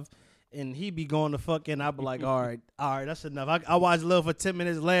live and he be going to fucking. I be like, all right, that's enough. I watch Lil for 10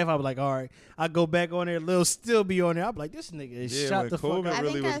 minutes, laugh. I be like, all right. I go back on there, Lil still be on there. I be like, this nigga is shot when the fuck COVID up. I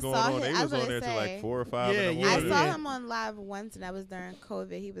really think was I going saw on, him. they I was was on there gonna till say. like 4 or 5 in the Yeah, I morning. saw him on live once, and that was during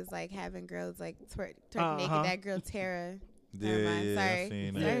COVID. He was like having girls like twerk naked. That girl Tara. Never mind. I Sorry.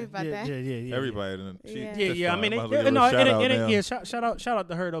 seen Sorry that. about that. Yeah. Everybody done. Yeah. I mean, shout out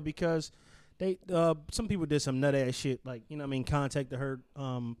to her though because they some people did some nut ass shit like contacted her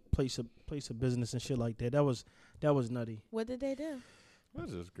place of business and shit like that. That was nutty. What did they do?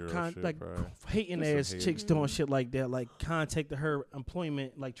 What's this girl shit, Like probably? hating Just ass some chicks doing shit like that, like contacted her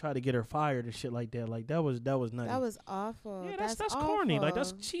employment, like try to get her fired and shit like that. Like that was nutty. That was awful. Yeah, that's corny. Like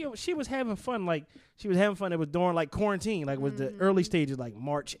she was having fun. Like she was having fun. It was during like quarantine. Like was the early stages, like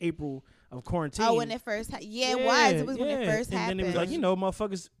March, April of quarantine. Oh, when it first it was. It was when it first and happened. then it was like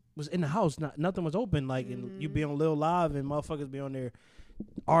motherfuckers was in the house. Nothing was open. Like and you be on Lil Live and motherfuckers be on there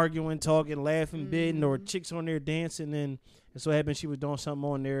arguing, talking, laughing, bidding, or chicks on there dancing. And so it happened she was doing something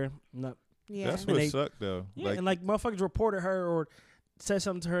on there. That's what sucked though. Yeah, and like motherfuckers reported her or said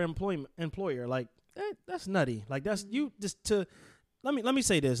something to her employer. Like that's nutty. Like that's you just to. Let me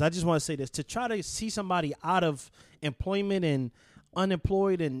say this. I just want to say this. To try to see somebody out of employment and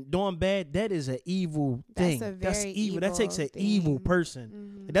unemployed and doing bad, that is an evil thing. That's evil. That takes an evil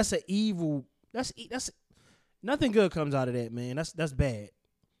person. That's an evil. That's nothing good comes out of that, man. That's bad.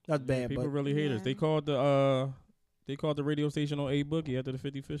 That's bad. People but really hate us. They called They called the radio station on A Boogie after the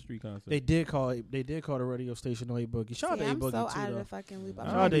 55th Street concert. They did call the radio station on A Boogie. Shout out to A I'm Boogie so too, out of though. the fucking loop. Shout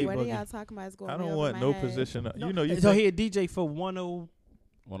I'm out to like, A what are Boogie. y'all talking about? It's going I way don't over want my no head. position. No, You know, you so think he a DJ for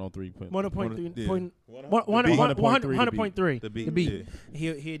 103. 100.3 yeah. point, 100.3 100.3 the beat. the beat. He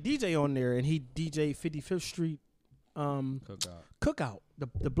a DJ on there, and he DJ 55th Street cookout,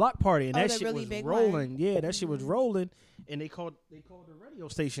 the block party, and Oh, that the shit really was big rolling. one? Yeah, that shit was rolling, and they called the radio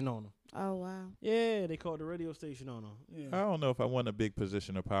station on him. Oh wow. Yeah, they called the radio station on him. Yeah. I don't know if I want a big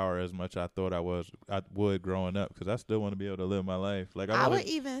position of power as much I thought I would growing up, because I still want to be able to live my life. Like I want would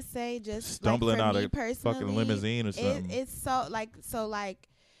even say just stumbling like, for out me of personally, fucking limousine or something. It's so like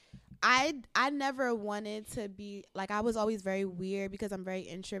I never wanted to be like, I was always very weird because I'm very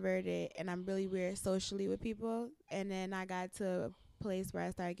introverted and I'm really weird socially with people. And then I got to a place where I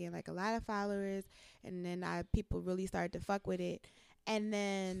started getting like a lot of followers, and then people really started to fuck with it. And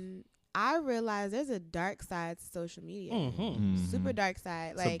then I realized there's a dark side to social media. Super dark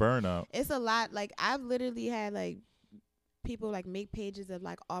side. It's Like a burnout. it's a lot. Like I've literally had like people like make pages of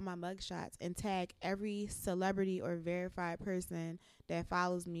like all my mugshots and tag every celebrity or verified person that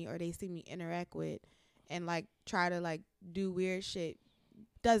follows me or they see me interact with, and like try to like do weird shit.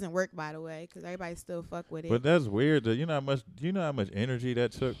 Doesn't work, by the way, because everybody still fuck with it. But that's weird. You know how much energy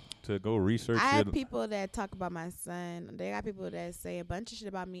that took to go research. I have people that talk about my son. They got people that say a bunch of shit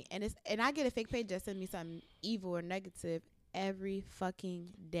about me, and I get a fake page that send me something evil or negative every fucking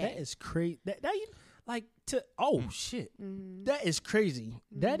day. That is crazy. That you like to shit. Mm-hmm. That is crazy.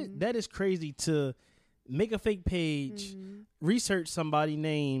 Mm-hmm. That is crazy to make a fake page, research somebody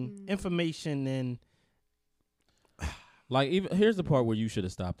name, information, and Like, even here's the part where you should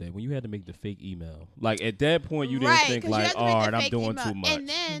have stopped at when you had to make the fake email. Like at that point, you didn't think 'cause you like, have to all make right, the I'm fake doing email. too much. And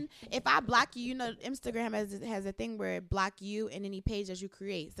then if I block you, you know, Instagram has a thing where it block you and any page that you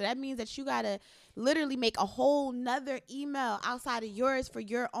create. So that means that you gotta literally make a whole nother email outside of yours for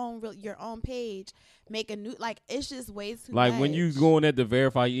your own page. Make a new, like, it's just way too Like much. when you going at the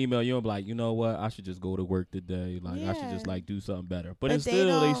verify your email, you'll be like, you know what? I should just go to work today. Like I should Yeah. just like do something better. But But it's they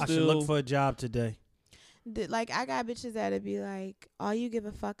still, they don't- I should still look for a job today. Like, I got bitches that'd be like, all you give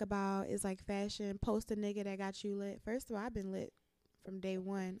a fuck about is like fashion. Post a nigga that got you lit. First of all, I've been lit from day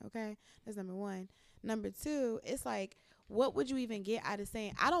one. Okay, that's number one. Number two, it's like, what would you even get out of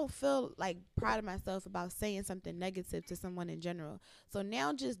saying? I don't feel like proud of myself about saying something negative to someone in general. So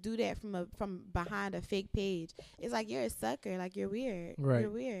now just do that from behind a fake page. It's like you're a sucker. Like you're weird. Right.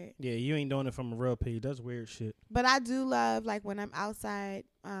 You're weird. Yeah, you ain't doing it from a real page. That's weird shit. But I do love, like, when I'm outside,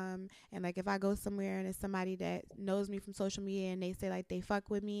 and like if I go somewhere and it's somebody that knows me from social media and they say like they fuck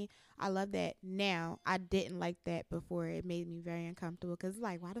with me, I love that. Now I didn't like that before. It made me very uncomfortable because it's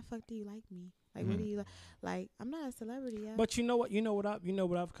like, why the fuck do you like me? Like, what do you like? I'm not a celebrity. Yeah. But you know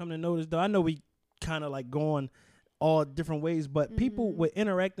what I've come to notice though. I know we kind of like going all different ways, but people with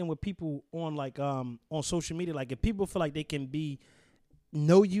interacting with people on like on social media, like if people feel like they can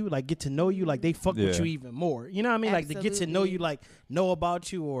know you, like get to know you, like they fuck with you even more. You know what I mean? Absolutely. Like they get to know you, like know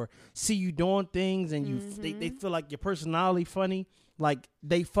about you or see you doing things, and they feel like your personality funny. Like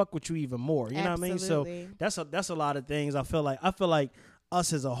they fuck with you even more. You know what I mean? So that's a lot of things. I feel like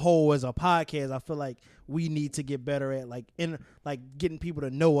us as a whole, as a podcast, I feel like we need to get better at like getting people to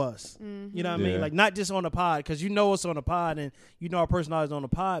know us. You know what I mean? Like not just on the pod, because you know us on the pod and you know our personalities on the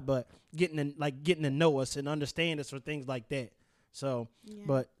pod, but getting to know us and understand us for things like that. So,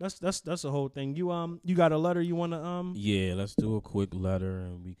 but that's the whole thing. You got a letter you want to Yeah, let's do a quick letter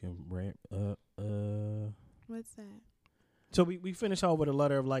and we can ramp up. What's that? So we finish off with a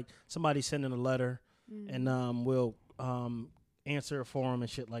letter of like somebody sending a letter, and we'll answer it for them and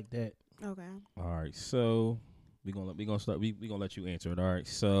shit like that. Okay. All right, so we gonna let you answer it. All right,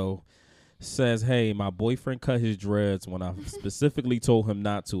 so says, hey, my boyfriend cut his dreads when I specifically told him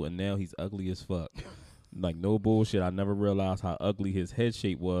not to, and now he's ugly as fuck. Like, no bullshit. I never realized how ugly his head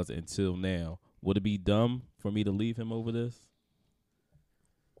shape was until now. Would it be dumb for me to leave him over this?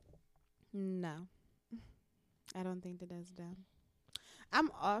 No, I don't think that's dumb.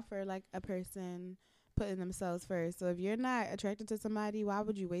 I'm all for like a person putting themselves first. So if you're not attracted to somebody, why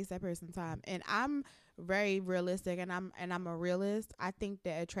would you waste that person's time? And I'm very realistic, and I'm a realist. I think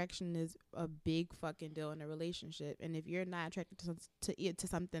that attraction is a big fucking deal in a relationship. And if you're not attracted to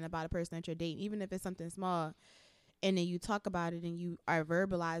something about a person that you're dating, even if it's something small, and then you talk about it and you are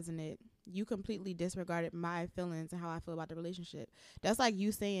verbalizing it, you completely disregarded my feelings and how I feel about the relationship. That's like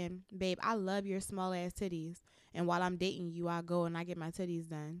you saying, babe, I love your small ass titties, and while I'm dating you, I go and I get my titties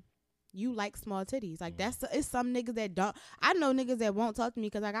done. You like small titties. Like, it's some niggas that don't. I know niggas that won't talk to me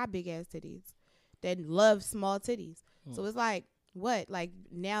because I got big ass titties that love small titties. So it's like, What? Like,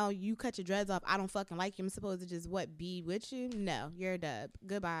 now you cut your dreads off. I don't fucking like you. I'm supposed to just, be with you? No, you're a dub.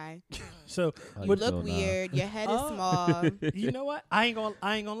 Goodbye. So You look weird. Your head is small. You know what? I ain't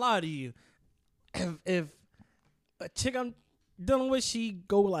gonna lie to you. If a chick I'm dealing with, she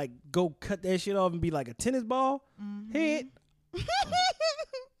go cut that shit off and be like a tennis ball head.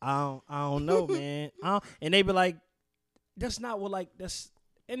 I don't know, man. And they be like, that's not what that's.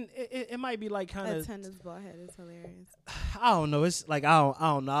 And it might be like kind of a tennis ball head is hilarious. I don't know. It's like I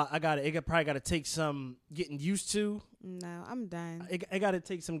don't know. Probably got to take some getting used to. No, I'm done. I got to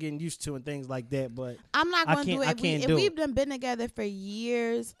take some getting used to and things like that. But I'm not going to do it. If we've it. been together for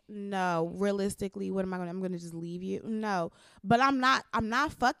years, no. Realistically, what am I going to? I'm going to just leave you? No. But I'm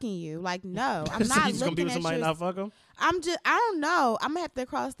not fucking you. Like, no. I'm not you just gonna be with somebody not fuck them? I don't know. I'm gonna have to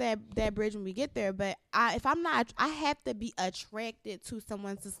cross that bridge when we get there. But if I'm not, I have to be attracted to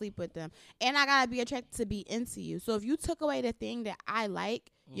someone to sleep with them, and I gotta be attracted to be into you. So if you took away the thing that I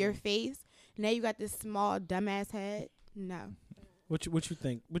like, your face, now you got this small dumbass head. No. What you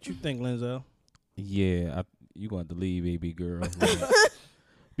think? What you think, Lenzel? Yeah, you going to leave, baby girl.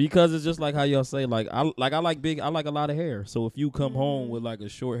 Because it's just like how y'all say, like I like a lot of hair. So if you come home with like a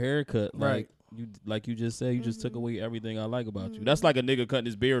short haircut, like you just said, you just took away everything I like about you. That's like a nigga cutting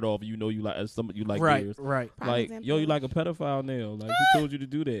his beard off. You know, you like beards. Right. Like, yo, you like a pedophile now. Like, who told you to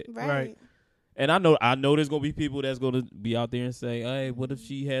do that? Right. And I know there's gonna be people that's gonna be out there and say, hey, what if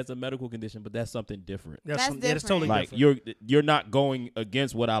she has a medical condition? But that's something different. That's different. That's totally like different. You're not going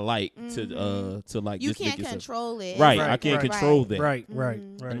against what I like to like. You just can't make control it. Right. I can't control that. Right.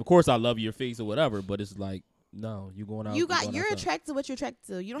 And of course, I love your face or whatever, but it's like, no, you going out. You're attracted to what you're attracted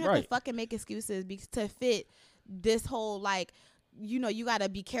to. You don't have to fucking make excuses to fit this whole like. You know, you gotta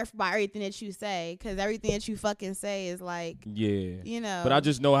be careful about everything that you say, because everything that you fucking say is like, you know. But I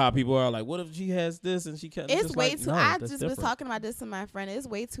just know how people are like, what if she has this and she can't? It's way too. I just different. was talking about this to my friend. It's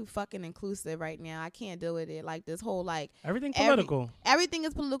way too fucking inclusive right now. I can't deal with it. Like this whole like everything political. Everything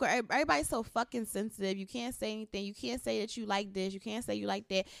is political. Everybody's so fucking sensitive. You can't say anything. You can't say that you like this. You can't say you like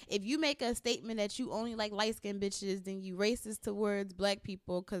that. If you make a statement that you only like light skinned bitches, then you racist towards black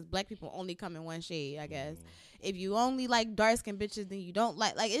people, because black people only come in one shade, I guess. If you only like dark skinned bitches, then you don't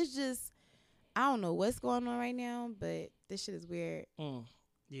like it's just, I don't know what's going on right now, but this shit is weird.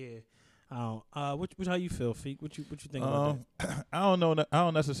 Yeah. What how you feel, Feek? What you think about that? I don't know.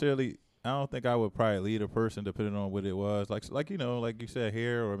 I don't think I would probably lead a person depending on what it was. Like you know, like you said,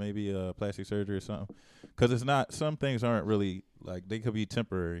 hair or maybe plastic surgery or something. Because it's not. Some things aren't really like, they could be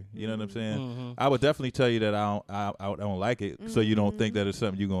temporary. You know what I'm saying? Mm-hmm. I would definitely tell you that I don't like it, so you don't think that it's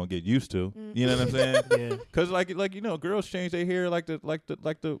something you're gonna get used to. You know what I'm saying? Yeah. Because like you know, girls change their hair like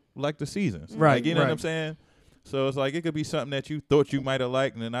the seasons. Right. Like, you know what I'm saying? So it's like it could be something that you thought you might have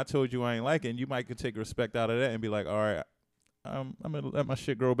liked, and then I told you I ain't like it, and you might could take respect out of that and be like, all right, I'm gonna let my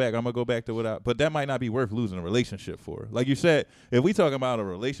shit grow back. I'm gonna go back to what I. But that might not be worth losing a relationship for. Like you said, if we talking about a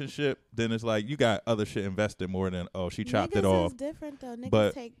relationship, then it's like you got other shit invested more than she chopped it off. Niggas is different though. Niggas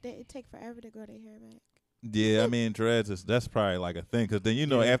but, it take forever to grow their hair back. Yeah, I mean dreads that's probably like a thing, because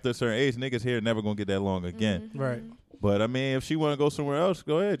then after a certain age, niggas hair never gonna get that long again. Right. But I mean, if she want to go somewhere else,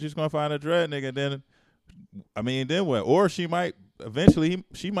 go ahead. She's gonna find a dread nigga. Then, I mean, then what? Or she might eventually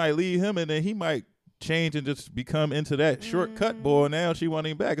she might leave him, and then he might change and just become into that shortcut boy. Now she want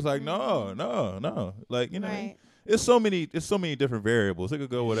him back. It's like no. Like, you know, Right. it's so many different variables. It could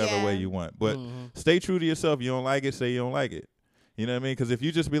go whatever way you want. But stay true to yourself. You don't like it, say you don't like it. You know what I mean? Because if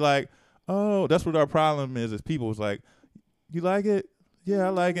you just be like, oh, that's what our problem is people's like, you like it? Yeah, I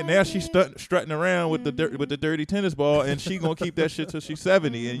like it. Now she's strutting around with the dirty tennis ball, and she gonna keep that shit till she's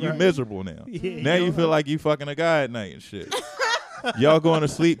 70, and you're miserable now. Yeah, now you feel like you fucking a guy at night and shit. Y'all going to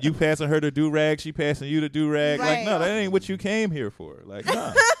sleep, you passing her the do-rag, she passing you the do-rag. Right. Like, no, that ain't what you came here for. Like,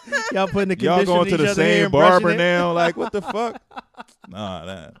 nah. Y'all putting the Y'all going to the same barber now. now. Like, what the fuck?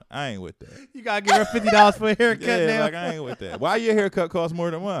 Nah, I ain't with that. You gotta give her $50 for a haircut Yeah, now. like, I ain't with that. Why your haircut costs more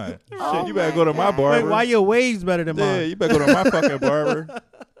than mine? Oh Shit, you better my go to my God. barber. Wait, why your waves better than Yeah, mine? you better go to my fucking barber.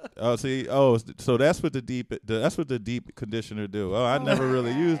 So that's what the deep conditioner do. Oh, I never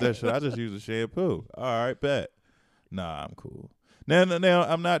really use that shit. I just use the shampoo. All right, bet. Nah, I'm cool. Now,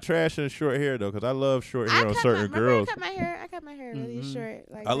 I'm not trashing short hair though, because I love short hair on certain girls. I cut my hair really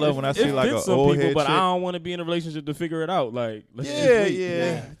short. Like I love when I see It like fits an some old people, head but chick. I don't want to be in a relationship to figure it out. Like, let's just Yeah, wait.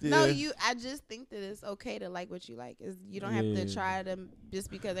 yeah. No, I just think that it's okay to like what you like. You don't have to try to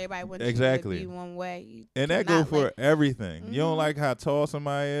just because everybody wants you to be one way. And that goes for like, everything. You don't like how tall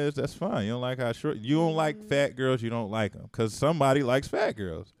somebody is, that's fine. You don't like how short. You don't like fat girls, you don't like them, because somebody likes fat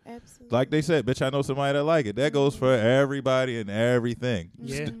girls. Absolutely. Like they said, bitch, I know somebody that like it. That goes for everybody and everything.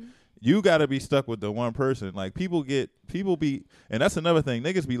 Yeah. you got to be stuck with the one person. Like people be, and that's another thing.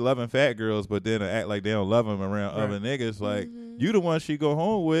 Niggas be loving fat girls, but then act like they don't love them around other niggas. Like you the one she go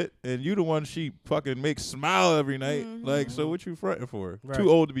home with, and you the one she fucking makes smile every night. Like, so what you fronting for? Right.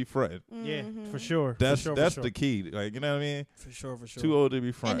 Too old to be fronting. Yeah, for sure. That's for sure. the key. Like, you know what I mean? For sure. Too old to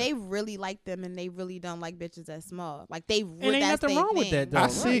be fronting. And they really like them, and they really don't like bitches that small. Like they really, and ain't that's nothing they wrong with thing. that though. I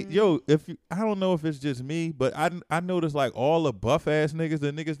see, I don't know if it's just me, but I notice like all the buff ass niggas,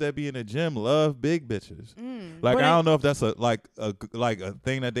 the niggas that be in the gym love big bitches. Like, But I don't know if that's a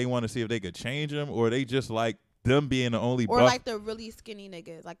thing that they want to see if they could change them, or they just like them being the only Or buff. like the really skinny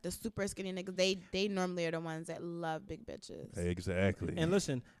niggas, like the super skinny niggas. They normally are the ones that love big bitches. Exactly. And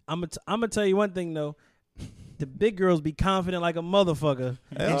listen, I'm gonna tell you one thing though. The big girls be confident like a motherfucker.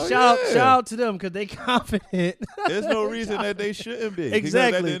 And Hell shout yeah. out to them because they confident. There's no reason that they shouldn't be. Exactly. Because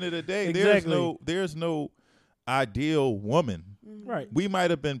at the end of the day, Exactly. there's no ideal woman. Right. We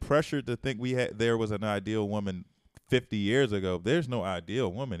might have been pressured to think there was an ideal woman 50 years ago. There's no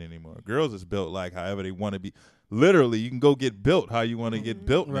ideal woman anymore. Girls is built like however they want to be. Literally, you can go get built how you want to get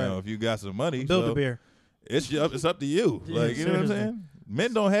built now Right. if you got some money. Build so a bear. It's up to you. Yeah, Like, you know what I'm seriously. saying?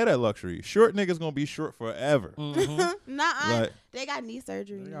 Men don't have that luxury. Short niggas gonna be short forever. Nuh-uh. Like, They got knee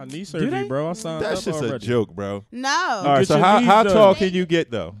surgery. I got knee they? surgery, bro. I signed that's up just already. a joke, bro. No, All right, Get so your how knees how done. tall can you get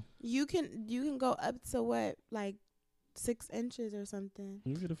though? you can go up to what, like 6 inches or something.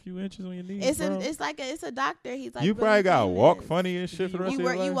 You get a few inches on your knees, It's bro. it's a doctor. He's like You really probably gotta walk famous. funny and shit for the rest You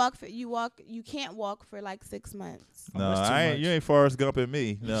of your life. you can't walk for like 6 months. No, that's too much. you ain't Forrest Gump and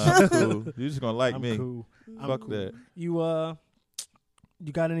me. No, I'm cool. You just gonna like I'm me. cool. Fuck that.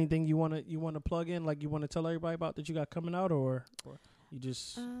 You got anything you wanna plug in? Like you wanna tell everybody about that you got coming out, or you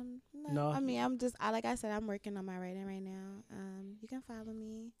just No. No. I mean, like I said, I'm working on my writing right now. You can follow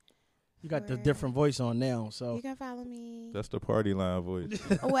me. you got the or- different voice on now? You So can follow me. That's the party line voice.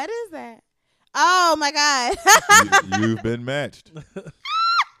 What is that? Oh my God. You've been matched.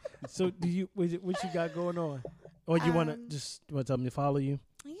 so do you what you got going on? Or you wanna Um, tell me to follow you?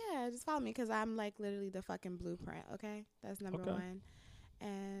 Yeah, just follow me because I'm like literally the fucking blueprint. Okay, that's number Okay. one.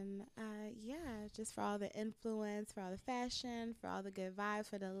 And yeah, just for all the influence, for all the fashion, for all the good vibes,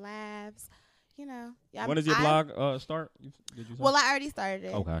 for the laughs, you know. Yeah, When does your blog start? Did you say? Well, I already started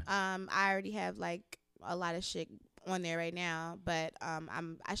it. Okay. I already have like a lot of shit on there right now, but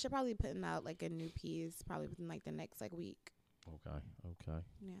I should probably putting out like a new piece probably within like the next like week. Okay.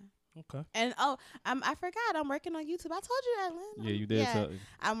 Yeah. Okay. And I forgot I'm working on YouTube. I told you that, Lynn. Yeah, you did. Yeah. Tell,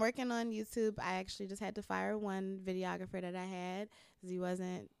 I'm working on YouTube. I actually just had to fire one videographer that I had because he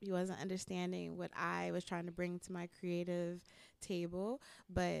wasn't understanding what I was trying to bring to my creative table.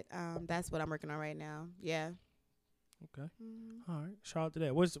 But that's what I'm working on right now. Yeah. Okay. All right. Shout out to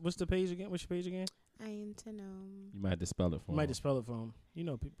that. What's the page again? What's your page again? I am to know. you might have to spell it for You might him. just spell it for him. You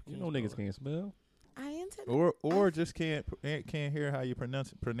know people. You know niggas can't spell. I am to know. Or just can't hear how you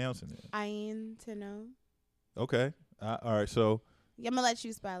pronouncing it. I am to know. Okay. All right. So Yeah, I'm gonna let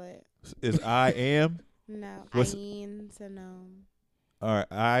you spell it. is I am. No, I What's- am to know. All right.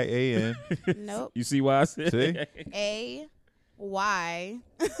 IAN. Nope. You see why I said? See? AY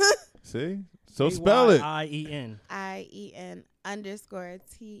See. So spell it. IEN. IEN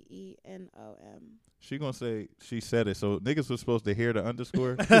 _TENOM. She gonna say she said it. So niggas was supposed to hear the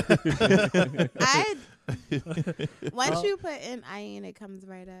underscore. Once you put in IEN, it comes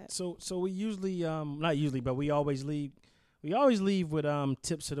right up. So we usually not usually, but we always leave with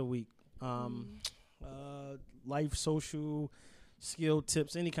tips of the week. Life, social, skill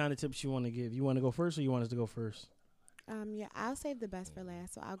tips, any kind of tips you want to give. You want to go first, or you want us to go first? Yeah, I'll save the best for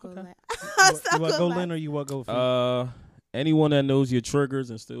last, so I'll go Okay. last. You want to go Lynn, or you want to go first? Anyone that knows your triggers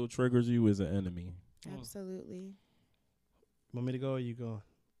and still triggers you is an enemy. Absolutely. Want me to go, or you go?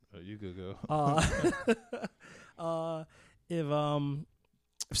 You could go. If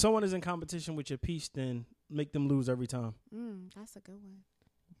someone is in competition with your piece, then make them lose every time. That's a good one.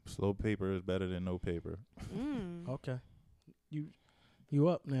 Slow paper is better than no paper. Okay, you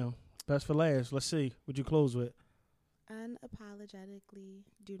up now? Best for last. Let's see what you close with. Unapologetically,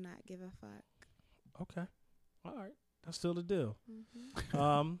 do not give a fuck. Okay, all right, that's still the deal.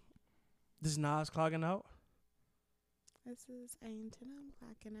 This is Nas clogging out. This is Ainton. I'm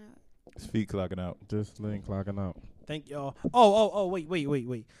clocking out. His feet clocking out. Just Lynn clocking out. Thank y'all. Oh, wait.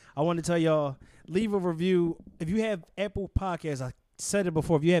 I want to tell y'all, leave a review. If you have Apple Podcasts, I said it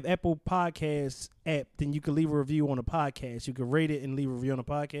before, if you have Apple Podcasts app, then you can leave a review on the podcast. You can rate it and leave a review on the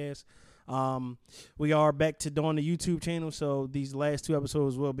podcast. We are back to doing the YouTube channel, so these last 2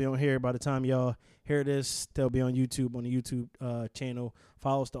 episodes will be on here. By the time y'all hear this, they'll be on YouTube, on the YouTube channel.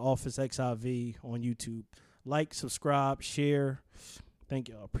 Follow us, The Office XIV, on YouTube. Like, subscribe, share. Thank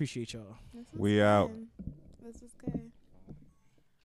y'all. Appreciate y'all. This was We out. fun. This was good.